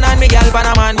on me and me girl pan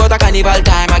a man, but a carnival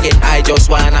time again. I just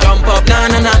wanna jump up, na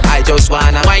na na. I just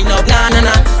wanna wind up, na na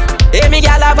na. Hey, me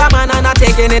girl have a man and I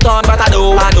taking it on, but I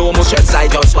don't want no more stress. I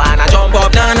just wanna jump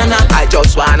up, na na na. I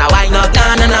just wanna wind up,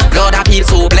 na na na. Lord, I feel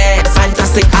so blessed,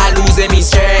 fantastic. I losing me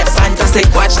stress,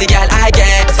 fantastic. Watch the girl I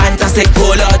get, fantastic.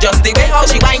 Oh Lord, just the way how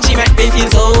she whine, she make me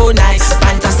feel so nice,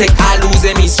 fantastic. I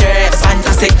losing me stress,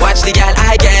 fantastic. Watch the girl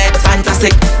I get,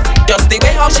 fantastic. Just the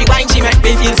way how she whine, she make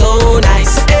me feel so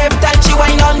nice. Every time she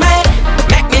whine on me,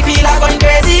 make me feel like going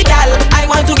crazy, girl. I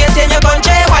want to get in your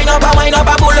country, wind up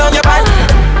and pull on your pants.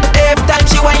 Every time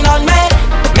she whine on me,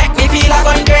 make me feel like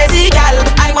going crazy, girl.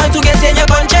 I want to get in your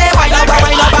country, wind up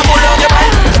and pull on your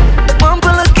pants.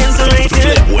 Bumper looking so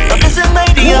rated. I'm missing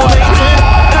lady, I'm waiting.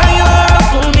 Now you are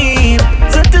for me.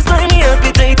 Satisfy me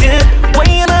appetited.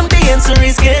 When I'm being so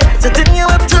risky, setting you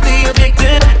up to be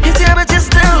addicted. You say but you're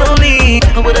still lonely.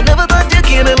 I would've never thought you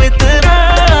came in with it.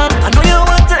 I know you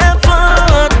want to have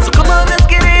fun, so come on, let's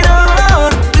get it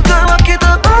on. We can rock it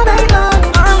up all night long,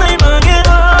 get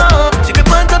on. She could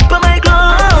point up on my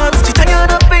glass. She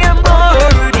tired of being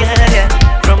bored, yeah.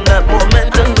 From that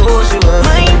moment I know she was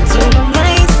mine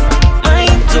tonight,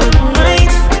 mine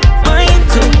tonight, mine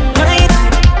tonight.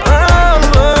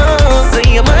 Oh, say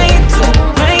you're mine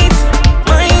tonight,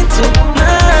 mine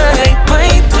tonight,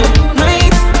 mine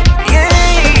tonight, yeah.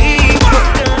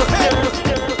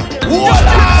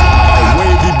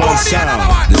 Wavy buzz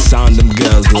sound. The sound them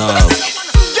girls love.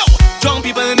 Drunk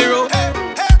people in the road,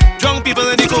 drunk people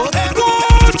in the court,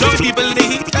 drunk people in the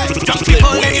heat, drunk people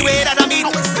anywhere that I meet,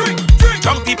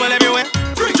 drunk people everywhere,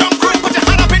 drunk crew, put your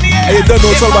hand up in the air. Hey, you don't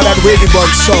know it's all about that wavy buzz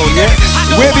sound, yeah?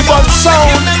 Wavy buzz sound.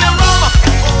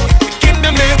 Give me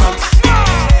me,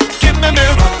 give me me, give me me,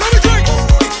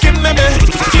 give me me,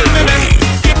 give me me,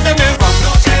 give me me,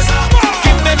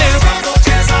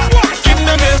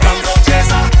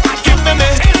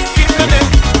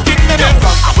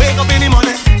 I wake up in the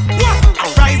morning, I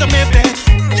rise up in bed.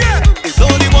 There's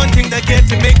only one thing that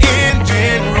gets me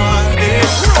engine running.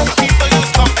 People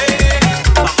use coffee,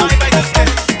 but I buy the step.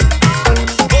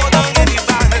 Go down in the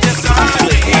bar and just start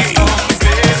playing on the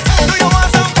stairs. Do you want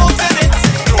some food?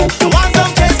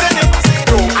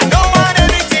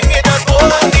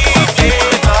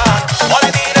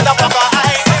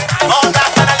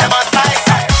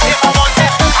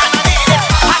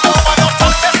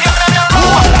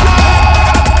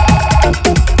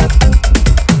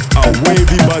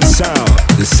 wavy but sound.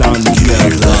 The sound of your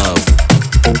love.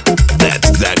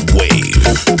 That's that wave.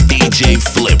 DJ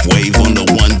Flip Wave on the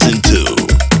ones and two.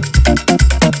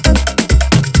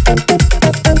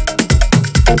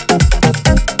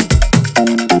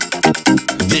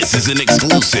 This is an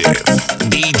exclusive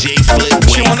DJ Flip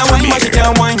Wave. She wanna wine but she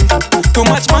can't wine. Too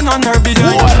much man on her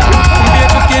behind. Be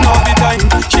cooking all the time.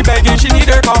 She begging, she need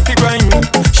her coffee grind.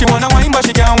 She wanna wine but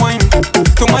she can't wine.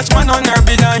 Too much man on her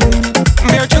behind.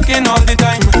 Be cooking all the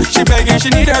time. She begging, she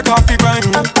need her coffee grind.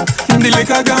 The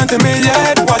liquor gone to me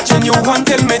yet. Watching you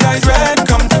until me eyes red.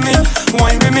 Come to me,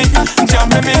 wine with me, jam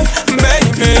with me,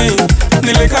 baby.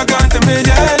 The liquor gone to me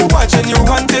yet. Watching you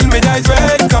until me eyes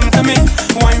red. Come to me,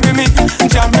 wine with me,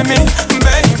 jam with me,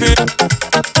 baby.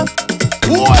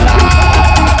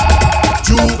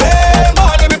 Juve,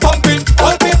 money be pumping.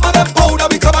 All paper them powder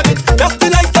be coming in. That's the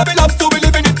lifestyle we love, so we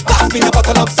living it. Pass me a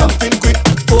bottle of something quick.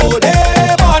 Oh,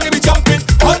 they money be jumping.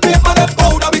 All paper them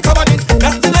powder be coming in.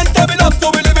 That's the lifestyle we love, so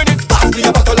we living it. Pass me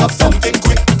a bottle of something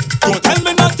quick. Don't tell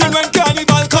me nothing when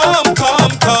carnival come.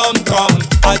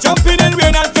 I jump in and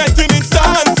rain and fetting it,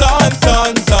 sun.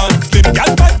 Slim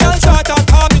gal, fat gal, short and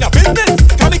calm in a business.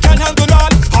 Can we can handle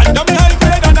all. Under me high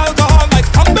grade and alcohol like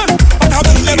Campbell, but I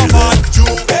will never fall.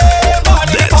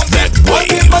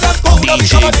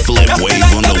 DJ Flip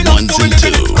Wave on the ones and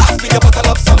two. Pass me a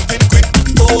bottle of something quick.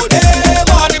 Oh, they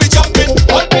money be jumping.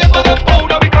 All paper them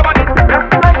powder be coming in.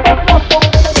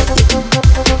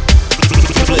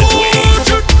 Flip Wave.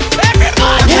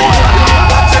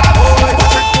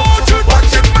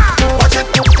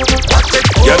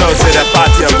 You know, say that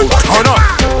party I go turn up.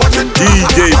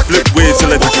 DJ Flip Wave, so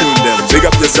let me tune them. Big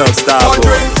up yourself,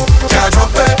 Starboy. Can't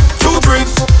drop it. 2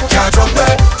 drinks. Can't drop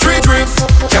it. 3 drinks.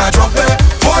 Can't drop it.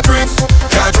 4 drinks.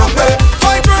 Can't drop it.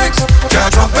 5 drinks.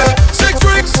 Can't drop it. 6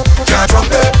 drinks. Can't drop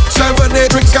it. 7, 8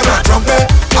 drinks. Cannot drop it.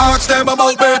 Ask them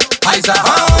about me. I's a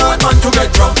hard man to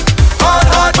get drunk.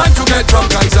 Hard man to get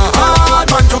drunk. I's a hard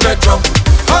man to get drunk.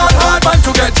 Hard man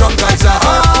to get drunk. I's a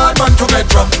hard man to get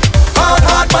drunk.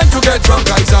 Hard man to get drunk.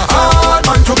 I's a hard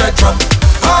man to get drunk.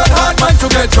 Hard man to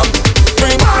get drunk.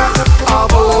 Bring a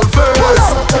bold face.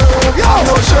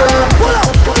 No shame.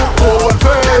 Bold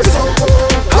face.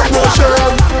 Have no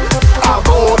shame. A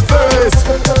bold face.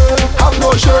 Have no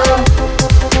shame.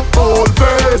 Bold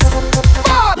face.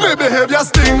 My behavior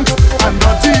stink and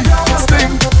dirty.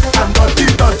 Stink and dirty.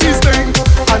 Dirty stink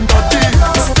and dirty.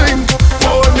 Stink.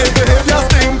 Oh, my behavior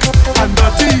stink and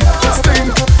dirty.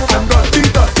 Stink and dirty.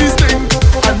 Dirty stink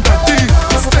and dirty.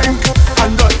 Stink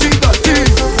and dirty. Dirty.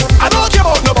 I don't care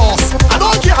about no boss. I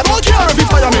don't care if he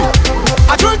fire me.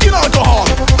 I drinking alcohol.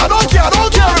 I don't care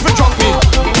if he drunk me.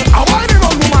 I whining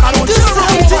on woman. I don't care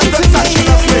about the section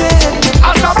of me.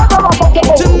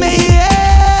 To me, yeah.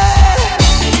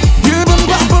 You bum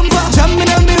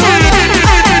jumping on me.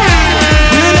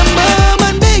 You're the mom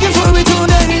and begging for me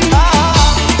tonight.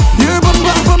 You're bum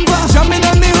jumping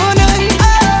on me all night.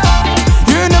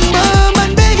 You're the mom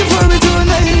and begging for me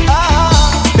tonight.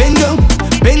 Bend down.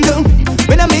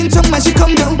 When I'm in tongue, man, she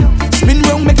come down. Spin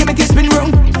round, make it spin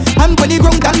round. I'm funny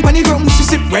ground. She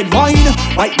sip red wine,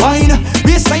 white wine.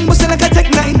 We a sign bustin' like a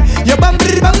tech 9. You bam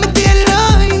me tail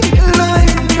line.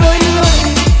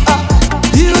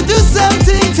 You do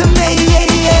something to me,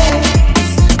 yeah.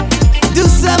 Do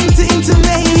something to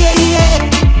me, yeah.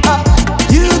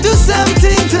 You do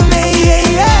something to me,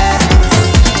 yeah.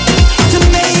 To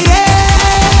me, yeah.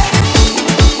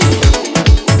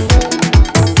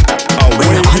 When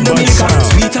you're under me liquor,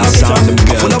 sweet or bitter,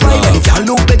 full of wine and it can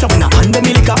look better. When you're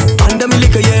under me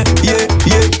liquor, yeah.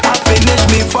 I finish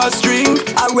me first drink,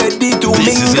 I'm ready to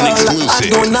mingle. I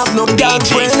don't have no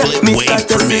girlfriend, me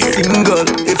status is single.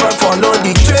 If I follow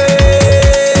the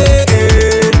trend,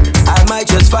 I might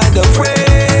just find a friend.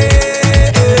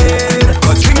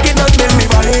 Cause drinking does make me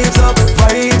vibes up.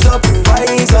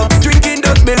 Drinking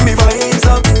does make me vibes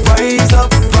up.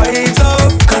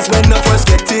 Cause when I first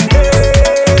get in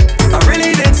here, I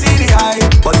really didn't see the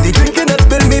hype, but the drinking does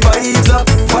build me vibes up.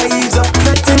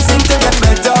 Letting seem to get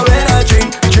better when I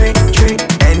drink.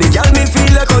 And the girl me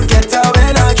feel like I'll get her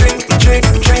when I drink.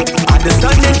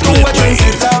 Understanding too much drinks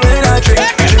is how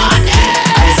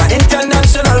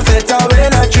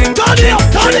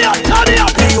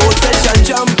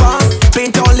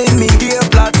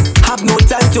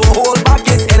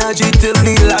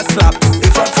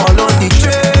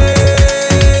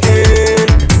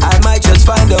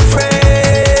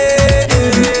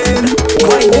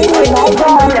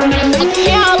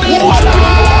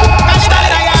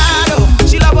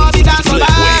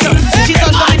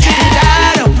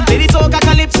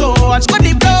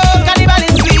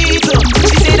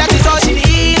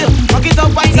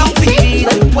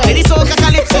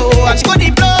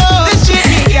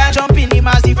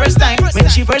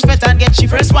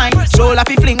roll off,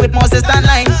 he fling with Moses and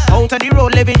line. Out on the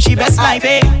road, living she best life,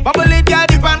 eh? Bubble it, girl,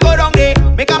 dip and go down there.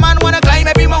 Make a man wanna climb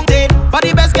every mountain. But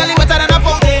the best girl is wetter than a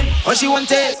fountain. All she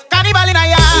want is carnival in a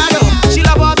yard. She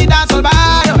love all the dance all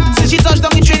bad. Since she touched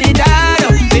down in Trinidad,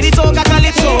 lady soca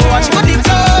calypso. And she got the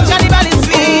flow, carnival is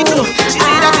sweet. She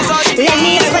say that is all she Let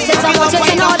me express it, I want you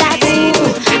to know that too.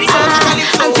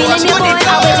 I'm feeling you, boy,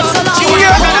 I waited so long. Hold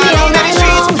me all night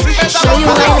long. Show you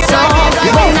when it's on.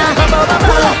 When I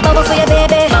bubble for your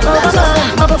baby,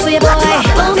 bubble for your boy.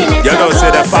 You know,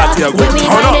 say that party are going to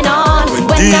turn up. When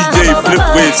DJ Flip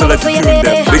Wave, so let's tune them.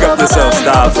 Big up yourself,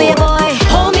 Starboy.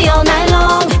 Hold me all night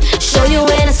long. Show you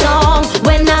in a song.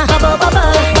 When I bubble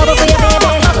for your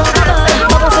baby,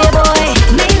 bubble for your boy.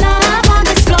 Make love on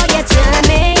this floor, you turn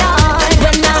me on.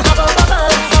 When I bubble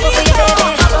for your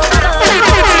baby,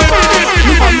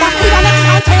 You come back with an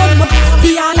excited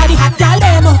the all of the hot gal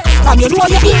them. From you know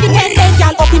you're independent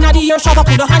gal, up inna the air, shove up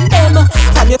with the hand them.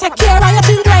 From you take care of your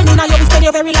children, inna you spend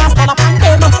your very last dollar on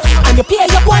them. And you pay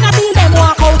your wanna bill them,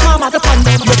 walk out and have fun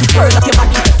them. But you twirl up your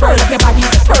body, twirl up your body,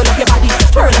 twirl up your body,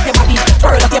 twirl up your body,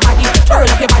 twirl up your body, twirl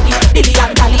up your body, Billy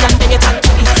and Dolly and then you tank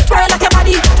body. Twirl up your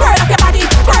body, twirl up your body,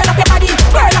 twirl up your body,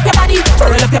 twirl up your body,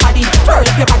 twirl up your body, twirl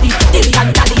up your body, Billy and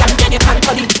Dolly and then you tank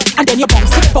body. And then you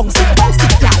bounce it,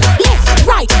 gal. Left,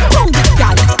 right, pound it,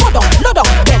 gal. Go down, low down,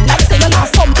 then like say you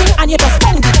lost something and you just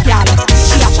found it, gal.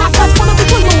 She a chocolate full of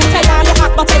people you tell her you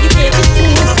hot but educated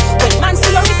too. When man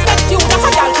see you respect you, that's a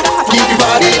gal to the hot. Keep the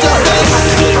body turning.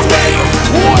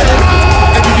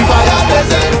 And keep the fire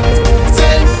blazing.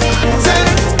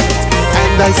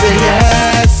 And I say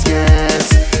yes, yes.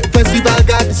 Festival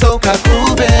got the soca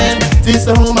grooving. This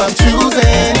the home I'm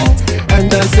choosing.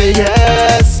 And I say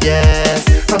yes, yes.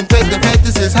 From fed to fed,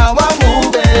 this is how I'm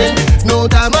moving. No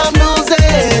time I'm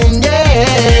losing, yeah.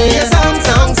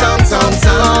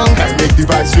 Song. And make the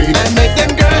vibe sweet. And make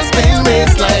them girls spin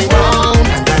waist like round.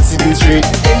 And dance in the street.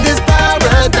 In this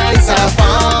paradise I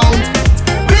found.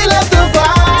 We love to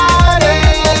party,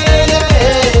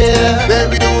 yeah. Then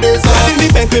we do this all. I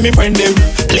didn't think with me friend them.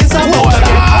 Play some water.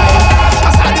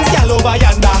 I saw this girl over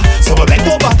yonder. So I bend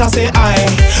over to say aye.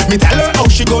 Me tell her how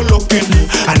she go looking.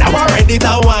 And now I'm ready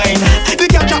to wine. The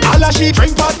catch all of she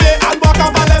drink for me and walk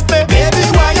off and left me. Baby,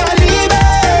 why you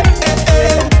leaving?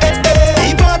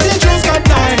 The party just got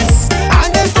nice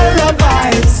and it's full of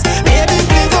vibes. Baby,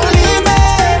 please don't leave me.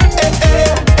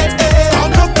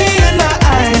 Come look me in the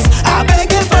eyes. I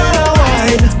beg you for a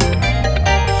wine.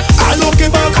 I'm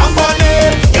looking for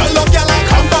company. You look you like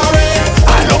company.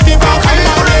 I'm looking for company.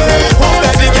 Oh,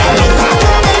 baby, you look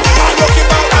company. I'm looking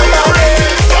for company.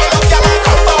 You look you like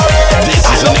company. This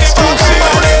is an exclusive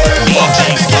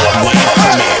DJ Flip Wave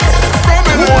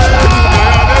premiere.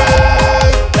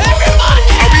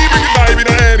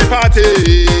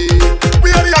 We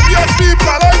are the happiest people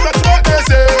alive, that's what they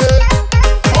say.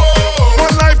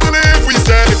 One life to live, we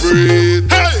celebrate.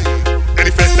 Hey!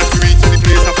 Any fest that we reach, any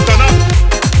place have to turn up.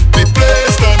 The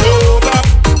place turn over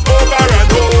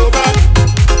and over.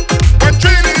 When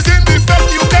training is in the fest,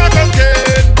 you can't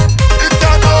contain. It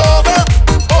turn over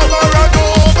and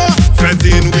over. Fed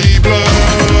in we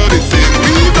blood, it's in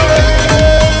we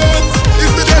veins.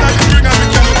 It's the joy that you bring and we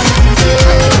cannot lose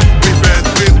it. We fed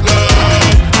with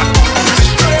love.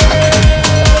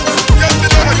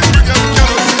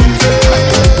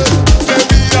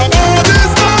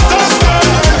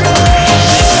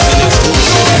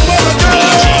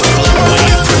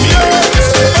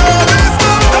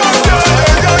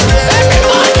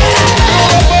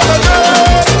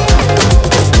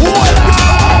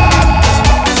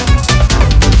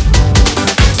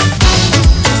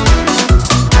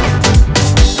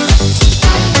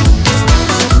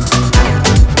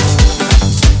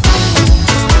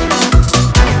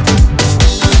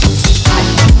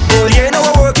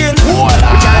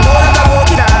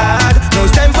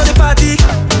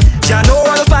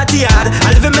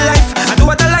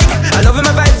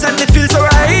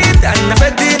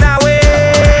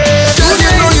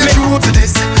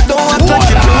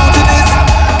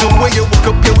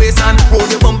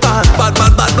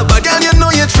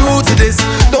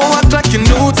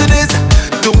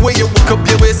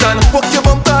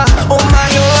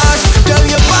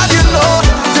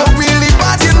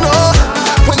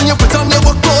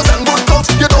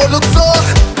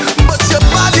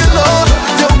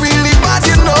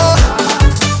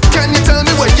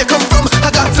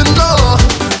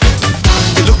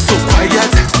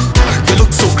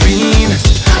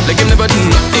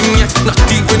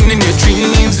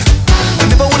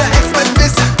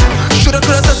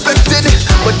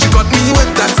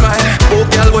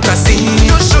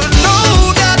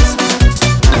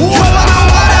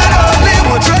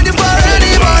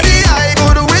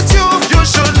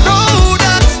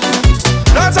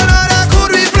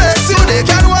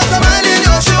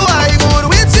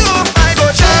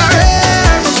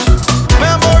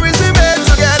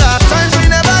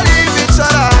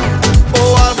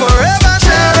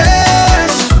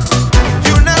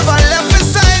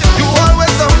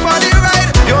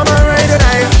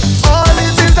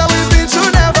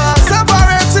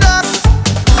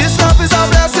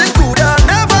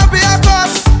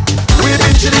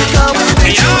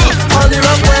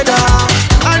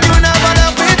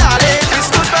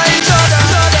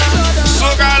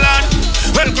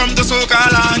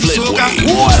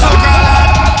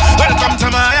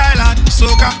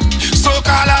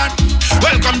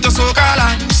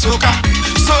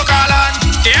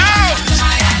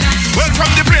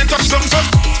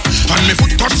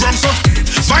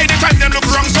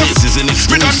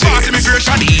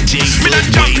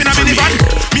 Jump in a minivan.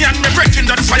 Me and me brethren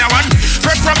done fire one.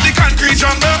 Fresh from the concrete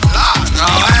jungle. No,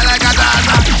 I like a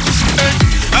dancer.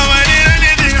 I need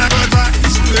anything I go find.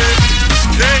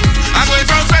 I'm going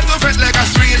from fret to fret like a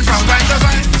string from vine to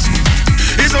vine.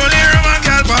 It's only rum and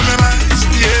girl for my mind.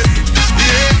 Yeah.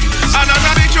 And that's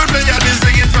a big truth me I've been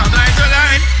singing from line to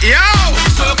line. Yo,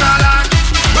 Soca land.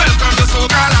 Welcome to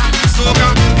Soca land.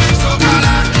 Soca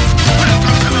land.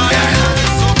 Welcome to my island.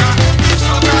 Soca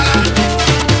land.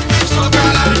 Soca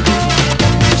land.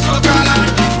 Soca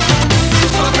land.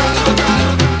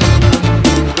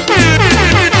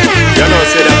 You know,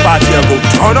 say that party I go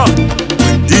turn up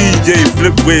when DJ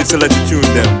Flip Wave to let you tune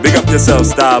them. Big up yourself,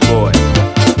 Starboy.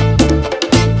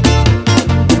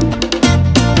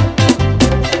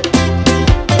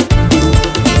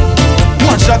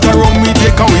 One shot around we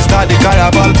take and we start the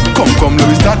carnival. Come, let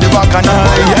we start the bacchanal.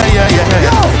 Yeah.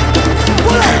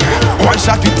 One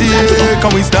shot we take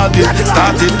and we start it.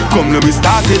 Come, let we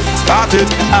start it.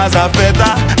 As a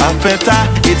feta,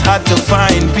 it's hard to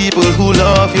find people who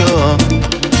love you.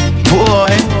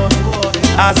 Boy,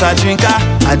 as a drinker,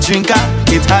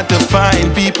 it's hard to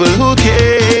find people who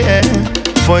care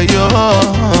for you.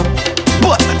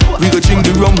 But we go drink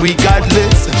the rum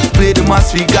regardless, play the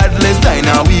mass regardless, die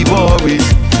now we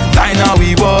worries.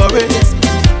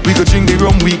 We go drink the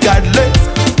rum regardless,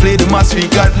 play the mass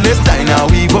regardless, die now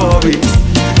we worries.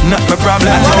 Not my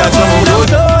problem, I got some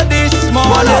this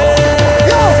morning.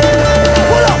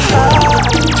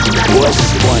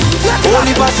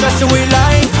 Only for stress we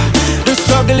life. The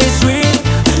struggle is real.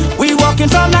 We walking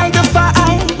from 9 to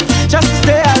 5 just to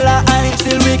stay alive.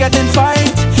 Still we getting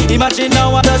fight. Imagine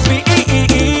now what does we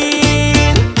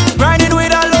grinding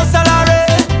with a low salary.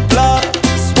 Plus,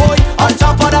 boy, on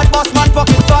top of that boss man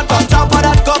pocket fat. On top of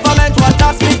that government what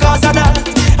tax because of that.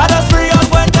 I just free up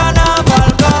when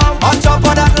carnival come. On top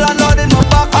of that landlord in my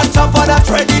back. On top of that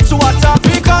ready to attack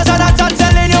because of that I'm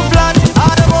telling you flat.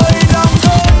 I don't go in down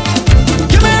so.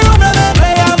 Give me room let me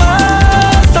play a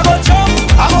man. So go jump,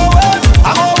 I go wait,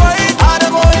 I go wait. I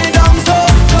don't go in down so.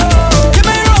 Give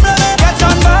me room let me get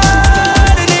on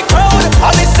mad in the crowd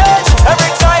on the stage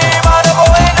every time I don't go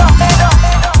in down.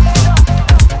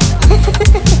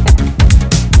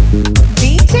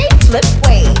 DJ Flip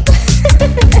Wave.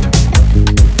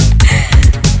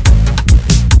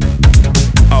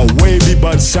 A wavy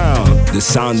but sound, the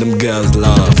sound them girls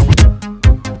love.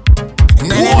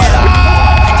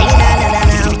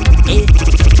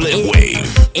 Flip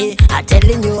Wave. I'm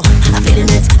telling you, I'm feeling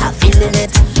it.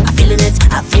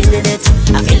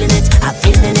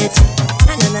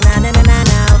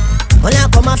 When I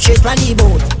come off straight from the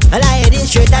boat, well I heading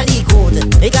straight to the coast.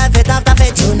 Because fete after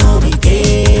fete, you know we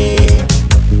care.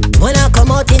 When I come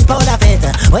out in powder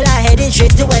fete, well I heading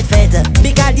straight to wet fete.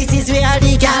 Because this is where all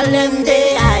the gal them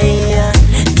day.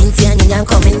 Vincy and Union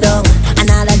coming down,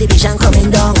 another division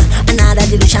coming down, another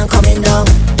division coming down.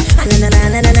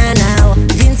 Now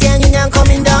Vincy and Union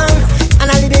coming down,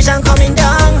 another division coming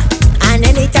down. And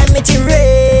anytime it's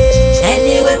rain,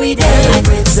 anywhere we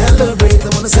there, celebrate, I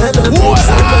wanna celebrate,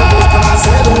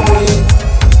 celebrate.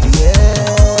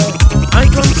 Yeah, I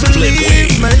come to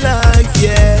live my life,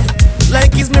 yeah,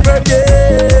 like it's my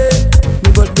birthday,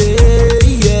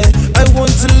 yeah. I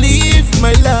want to live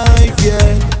my life,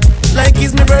 yeah, like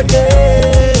it's my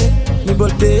birthday,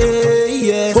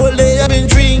 yeah. Whole day I've been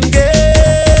drinking,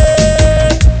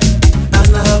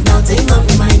 and I have nothing on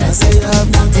my mind. I say I have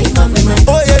nothing on my mind.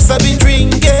 Oh yes, I've been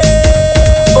drinking.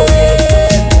 Oh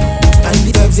yeah. And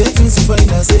the vibes they feel so fine.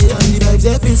 I say and the vibes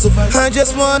they feel so fine. I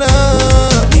just wanna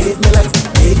live my life.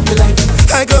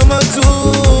 I come out to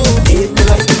live my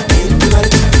life.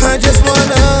 I just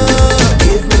wanna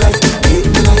live my life.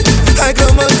 I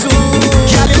come out to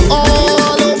got it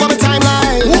all over the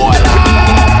timeline.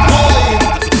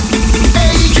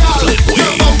 Hey girl,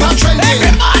 your bumper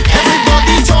trending.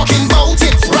 Everybody talking about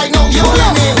it. Right now you're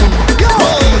winning.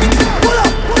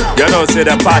 You know, say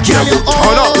that party I go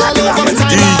turn up when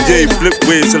DJ Flip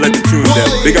Wave to let you tune them.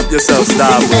 Big up yourself,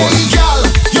 Starboy. Hey girl,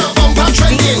 your bumper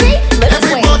trending.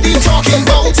 Everybody talking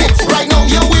about it. Right now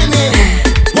you're winning.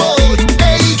 Whoa,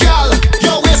 hey girl,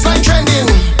 your waistline trending.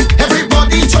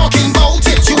 Everybody talking about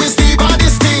it. You is the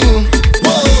baddest thing.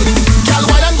 Whoa, girl,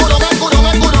 why don't go down and go down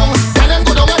and go down. Why don't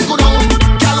go down and go down.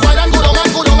 Girl, why don't go down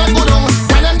and go down and go down.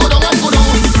 Why don't go down and go down.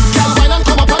 Girl, why don't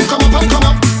come up and come up and come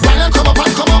up. Why don't come up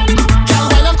and come up. Girl,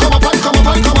 why don't come up and come up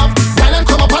and come up. Why don't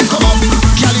come up and come up.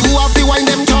 Girl, you have the wine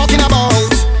them talking about.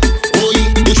 Oh,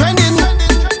 you trending.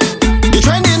 You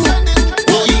trending.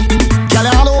 Oh, girl,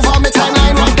 all over me.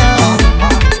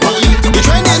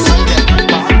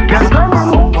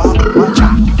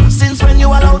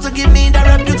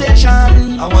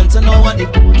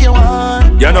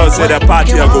 know say that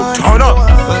party I go turn up.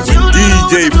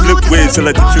 DJ Flip Wave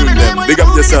select the tune them. Big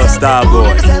up yourself,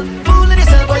 Starboy.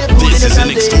 This is an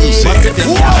exclusive DJ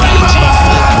Flip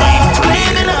Wave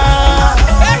premiere.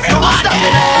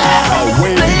 A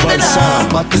wavy buzz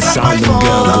sound, the sound of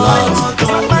girl love. It's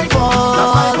not my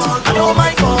fault. I know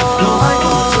my fault.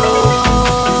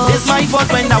 It's my fault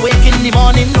when I wake in the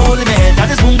morning, hold the bed. That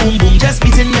is boom, boom, boom, just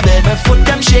beating the bed. My foot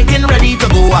them shaking, ready to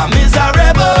go. I'm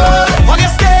miserable. When you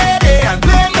stay there and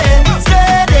blame me,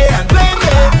 stay there and blame me.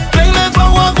 Blame me for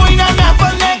what going on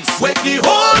happen next. Wake the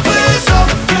whole place up.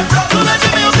 Don't let the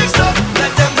music stop.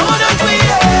 Let them know that we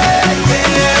are.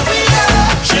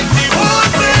 Shake the whole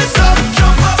place up.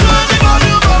 Turn the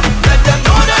volume up. Let them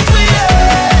know that we are.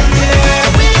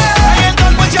 I ain't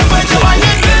done what you're going to. I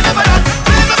ain't blame me for that.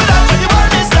 Blame me for that. When the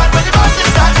world is start, when the party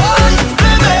start.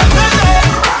 Blame me.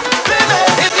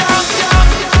 If you're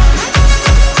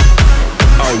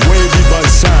A wavy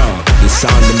buzz sound, the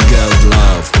sound them girls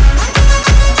love.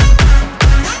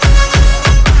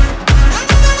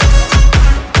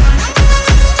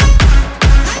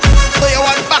 So you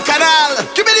want Bacchanal?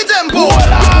 Give me the tempo.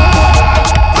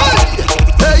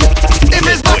 Hey, if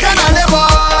it's Bacchanal they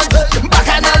want,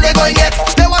 Bacchanal they going get.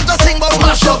 They want to sing about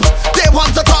mash up. They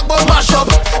want to talk about mash up.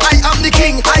 I am the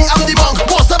king, I am the monk.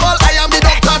 Most of all, I am the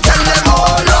doctor. Tell them,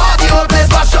 oh Lord, the whole place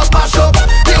mash up, mash up.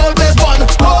 The whole place one.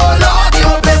 Oh Lord, the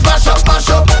whole place mash up, mash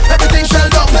up. Everything shell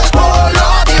down. Oh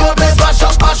Lord, the whole place mash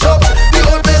up, mash up. The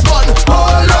whole place one.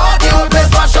 Oh Lord, the whole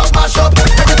place mash up, mash up.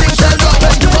 Everything shell down.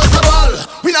 First of all,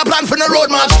 we not plan for the road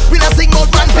march. We not sing out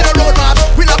plan for the road march.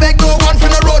 We not beg no one for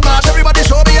the road march. Everybody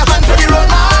show me your hand for the road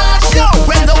march. Yo,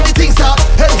 when now the things start.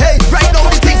 Hey, hey, right now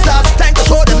the things start. Time to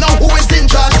show them now who is in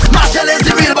charge. Marshall is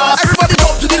the real boss. Everybody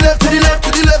jump to the left, to the left,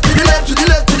 to the left, to the left, to the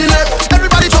left, to the left.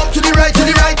 Everybody jump to the right, to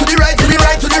the right, to the right, to the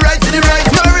right, to the right, to the right.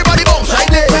 Now everybody bounce right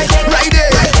there, right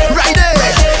there, right there.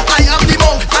 I am the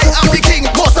monk, I am the king.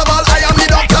 Most of all, I am the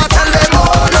doctor. Tell them,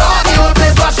 oh Lord, the whole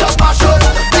place mash up, mash up.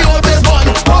 The whole place one.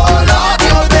 Oh Lord, the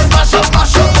whole place mash up,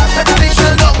 mash up. Everything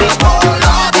shell down. Oh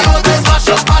Lord, the whole place mash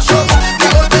up, mash up. The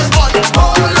whole place one.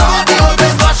 Oh Lord, the whole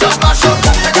place mash up, mash up.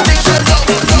 Everything shell down.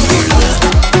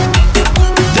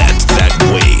 That's that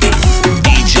wave.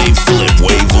 DJ Flip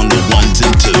Wave on the ones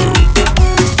and twos.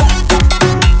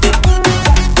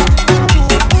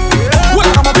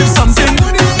 Welcome up with something.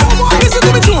 Listen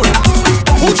to me tune.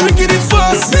 Who drinking it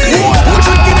first? Me. Who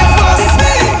drinking it first?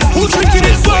 Me. Who drinking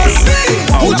it first? Me.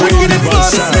 Who drinking it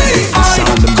first? Me.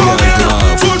 Come here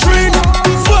to drink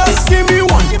first. Give me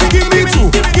one, give me two,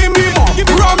 give me more.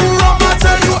 Rum, I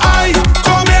tell you I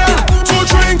come here to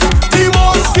drink the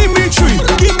most. Give me three,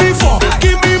 give me four,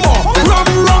 give me more. Rum,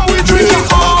 we drink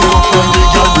all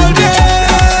day.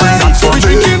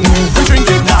 We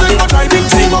drinking, nothing but driving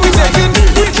tea, but we taking.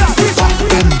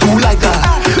 Do like that.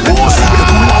 Let me see you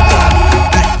do like that.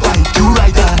 Like you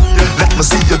like that. Let me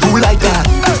see you do like that.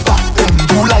 Back then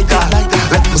do like that.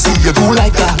 Let me see you do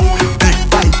like that. Big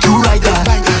bite you like that.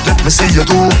 Let me see you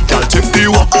do. Girl, take the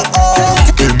walk.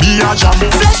 Give me a jam.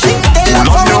 Pull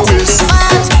on your waist.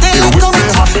 You with me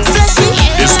hot.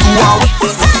 It's 2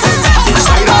 hours.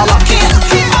 Side a lock.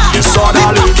 It's on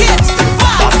a look.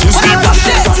 That is the black.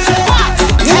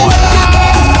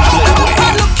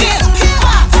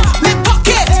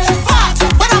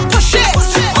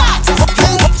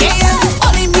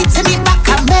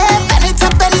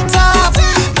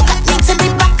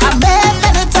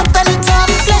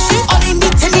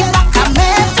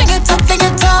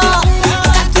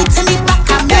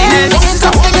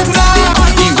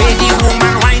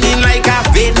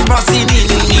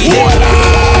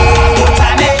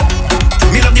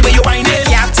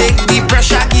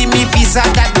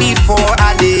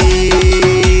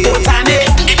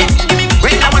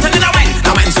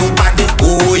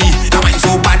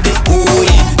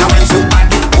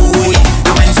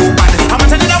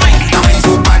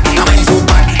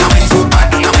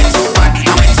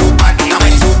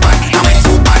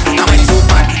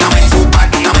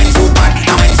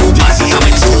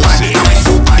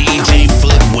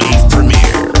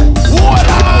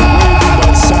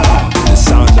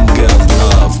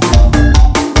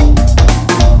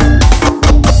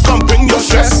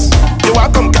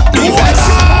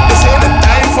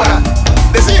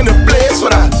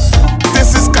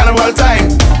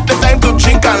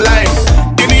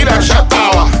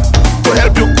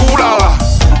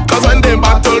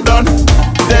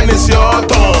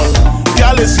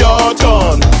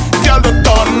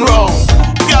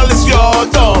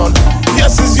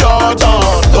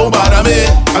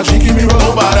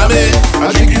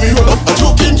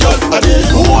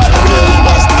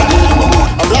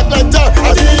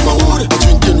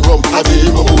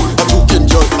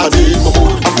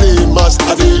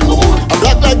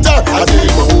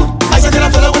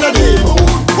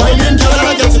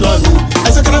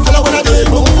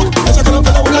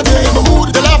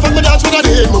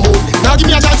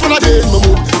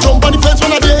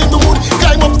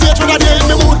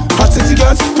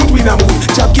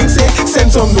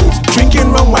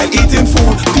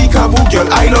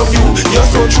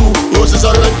 go through. Roses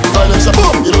are red, finance are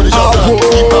boom. You know the job done.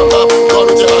 Keep up, call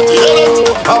it your auntie.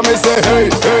 I me say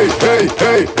hey, hey, hey,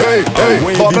 hey, hey, hey.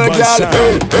 Bubble girl,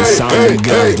 hey, hey, hey,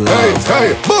 hey, hey,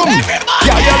 hey. Boom.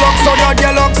 Yeah, you look so good, you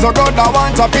look so good. I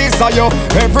want a piece of you.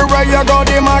 Everywhere you go,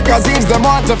 the magazines them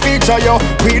want to feature you.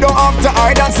 We don't have to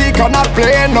hide and seek, I'm not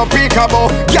playing no peekaboo.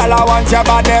 Girl, I want your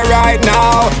body right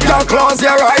now. Girl, close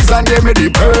your eyes and give me the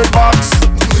bird box.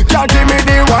 Girl, give me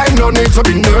the wine, no need to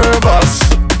be nervous.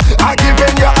 I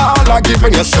giving you all, I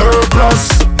giving you surplus.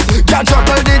 Girl,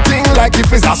 juggle the thing like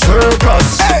if it's a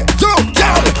circus. Hey, you,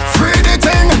 girl, free the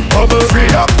thing, bubble. Free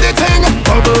up the thing,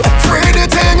 bubble. Free the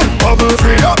thing, bubble.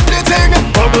 Free up the thing,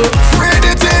 bubble. Free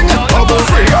the thing, bubble.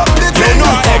 Free up the thing,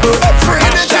 bubble. Free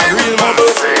the thing,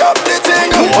 bubble. Free up the thing,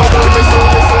 bubble.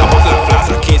 I bought la flash,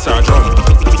 a case or a drum.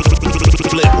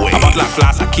 Flip way. I bought la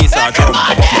flash, a case or a drum.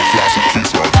 I bought la flash, a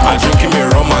case or a drum. I drinking me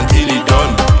rum until it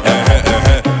done.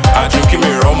 I drinking me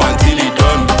rum until it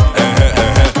done.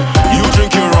 You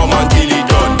drink your rum until it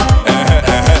done.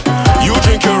 You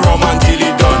drink your rum until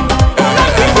it done.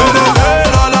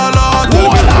 La la la, tell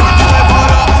me who did my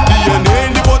father? DNA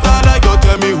in the butter, like you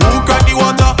tell me who crack the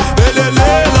water.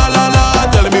 La la la,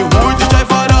 tell me who did my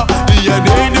father?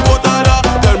 DNA in the butter,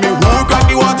 tell me who crack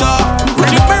the water.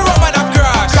 Drink me rum and a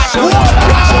crash.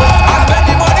 I spend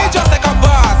the money just like a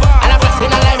boss. And I'm blessing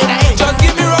a life in a age. Just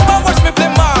give me rum and watch me play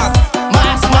mass.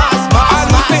 I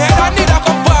lose me head, I need a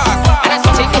compass. And I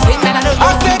switch it, this and I know.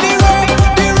 I say the rum in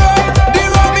my head.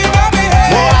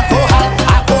 More alcohol in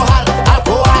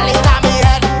my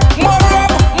head. More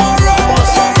rum in my head.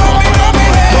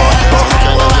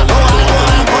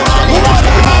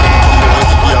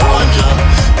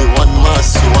 You want mass,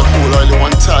 you want cool oil, you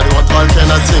want tar, you want all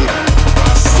kind of thing.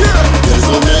 There's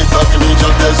no make back in the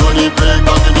job, there's only break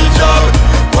back in the job.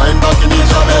 Wine back in the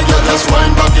job, I get just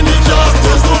wine back in the job.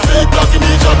 There's no fake back in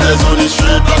the job, there's only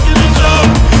straight back in the job.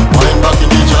 Wine back in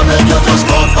the job, I get just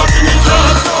bounce back in the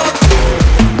job.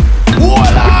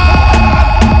 Voila!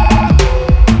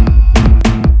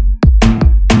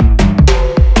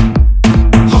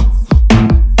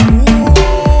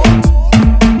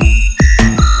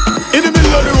 In the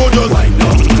middle of the road, just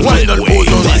wine and pose.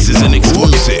 This is an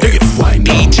exclusive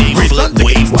DJ Flip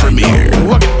Wave premiere.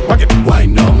 Walk it,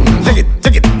 wine on. Take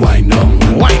it, wine on.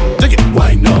 Wine, take it,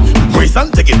 wine on. Brace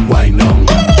and take it, wine on.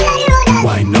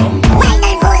 Wine on.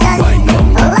 Wine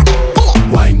on.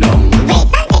 Wine on. Wine on.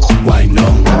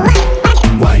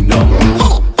 Wine on.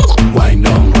 Wine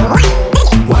on.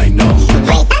 Wine on.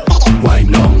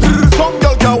 Wine on. Some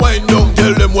girl can wine down,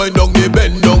 tell them wine down, they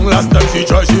bend down. Last time she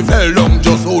tried, she fell down,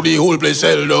 just hold the whole place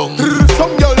shell down.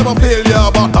 Some girl them a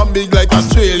failure, but I'm big like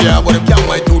Australia, but them can't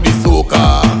wine to the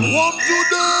soca.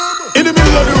 In the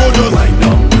middle of the road, just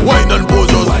wine and pose,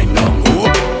 just wine on.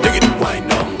 Take it,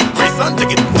 wine on. Brace and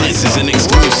take it. This is an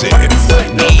exclusive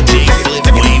DJ Flip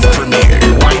Wave premiere.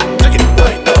 Wine, take it,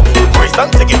 wine on. Brace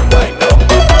and take it, wine on.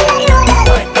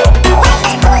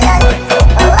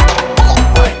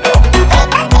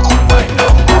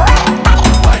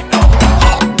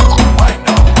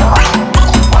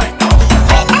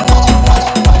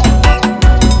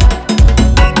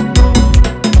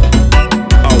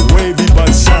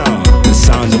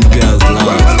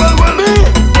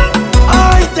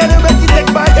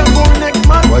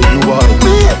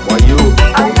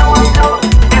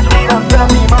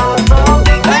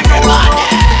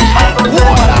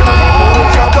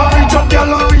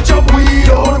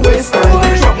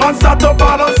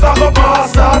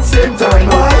 Same time,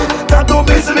 why? That don't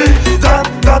miss me,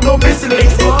 that don't miss me.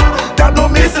 That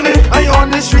don't miss me, I on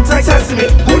the streets like sesame.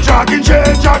 Who jogging chain,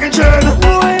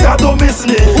 that don't miss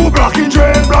me. Who blocking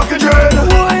drain,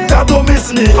 that don't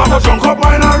miss me. I'm a drunk up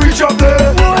when I reach up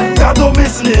there, that don't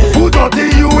miss me. Who don't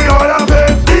think you we all have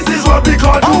it? This is what we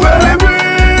call the way we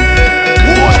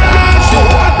so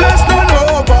what let's turn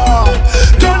over.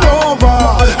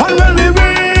 And when we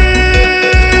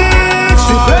reach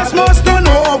the place must turn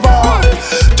over.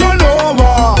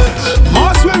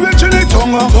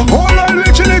 All I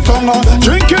rich in the tongue,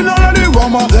 drinking all of the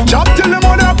rum. Chop till the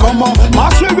mother come.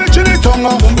 Mass we rich in the tongue.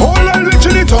 All I rich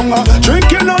in the tongue,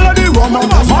 drinking all of the rum.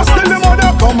 Mass till the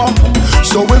mother come.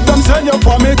 So if them send you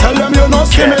for me, tell them you no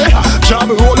see me.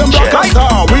 Job roll them black a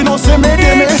star, we no see me,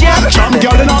 me. Jam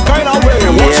girl in a kind of way,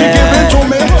 what she giving to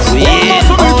me?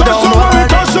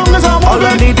 All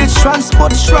I need is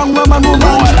transport, strong woman. The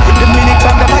minute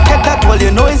time that I get that, well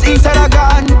you know it's inside a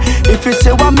gun. If you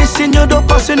say I'm missing you, don't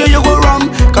pass you, you go wrong.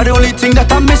 Cause the only thing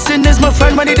that I'm missing is my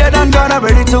friend when he dead and gone. I'm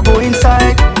ready to go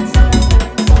inside.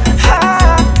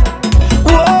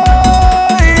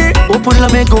 Open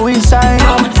let me go inside.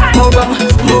 Move on.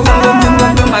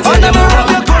 I tell you move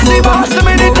on.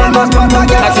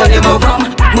 I tell you move on.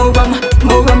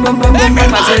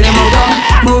 I tell you move on.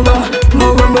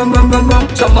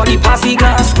 Somebody pass the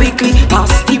glass quickly,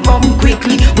 pass the rum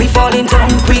quickly. We falling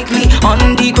down quickly, on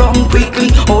the ground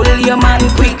quickly. Hold your man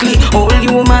quickly, hold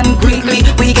your man quickly.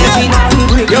 We getting on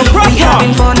quickly, we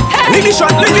having fun. Lick it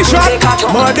shot.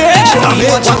 Money.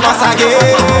 Just mass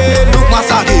again, look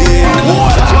mass again.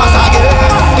 Just mass again.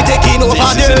 We taking over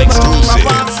them.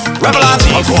 Rebels,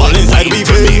 we fall inside we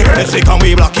vein. Let's take on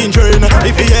we blocking drain.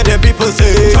 If you hear them people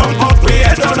say, jump up, we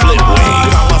head on the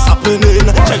wave. What's happening?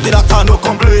 Check the doctor, no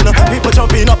complain. People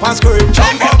jumping up and scream.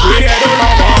 Jump up, we head on the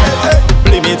wave.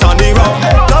 Blame it on the rum,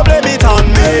 don't blame it on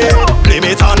me. Blame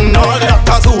it on all the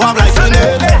doctors who have license.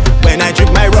 When I drink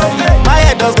my rum, my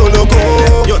head does go loco.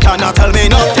 You cannot tell me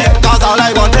nothing, cause all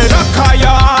I want is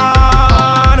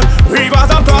Kayan,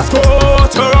 rivers and Costco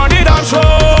to run the damn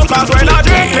show. Cause when I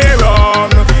drink the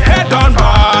rum, head done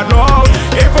bad now.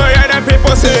 If we hear them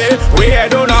people say, we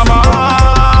head on a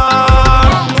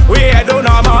man. We head on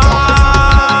a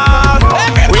man.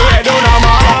 We head on a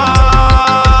man.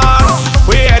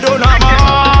 We head on a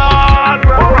man.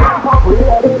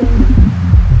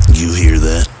 You hear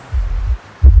that?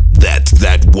 That's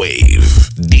that wave.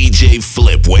 DJ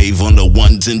Flip Wave on the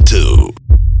ones and two.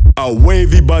 A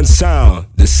wavy bun sound,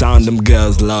 the sound them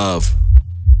girls love.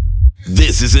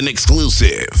 This is an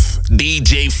exclusive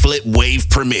DJ Flip Wave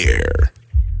premiere.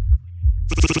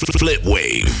 Flip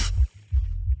Wave.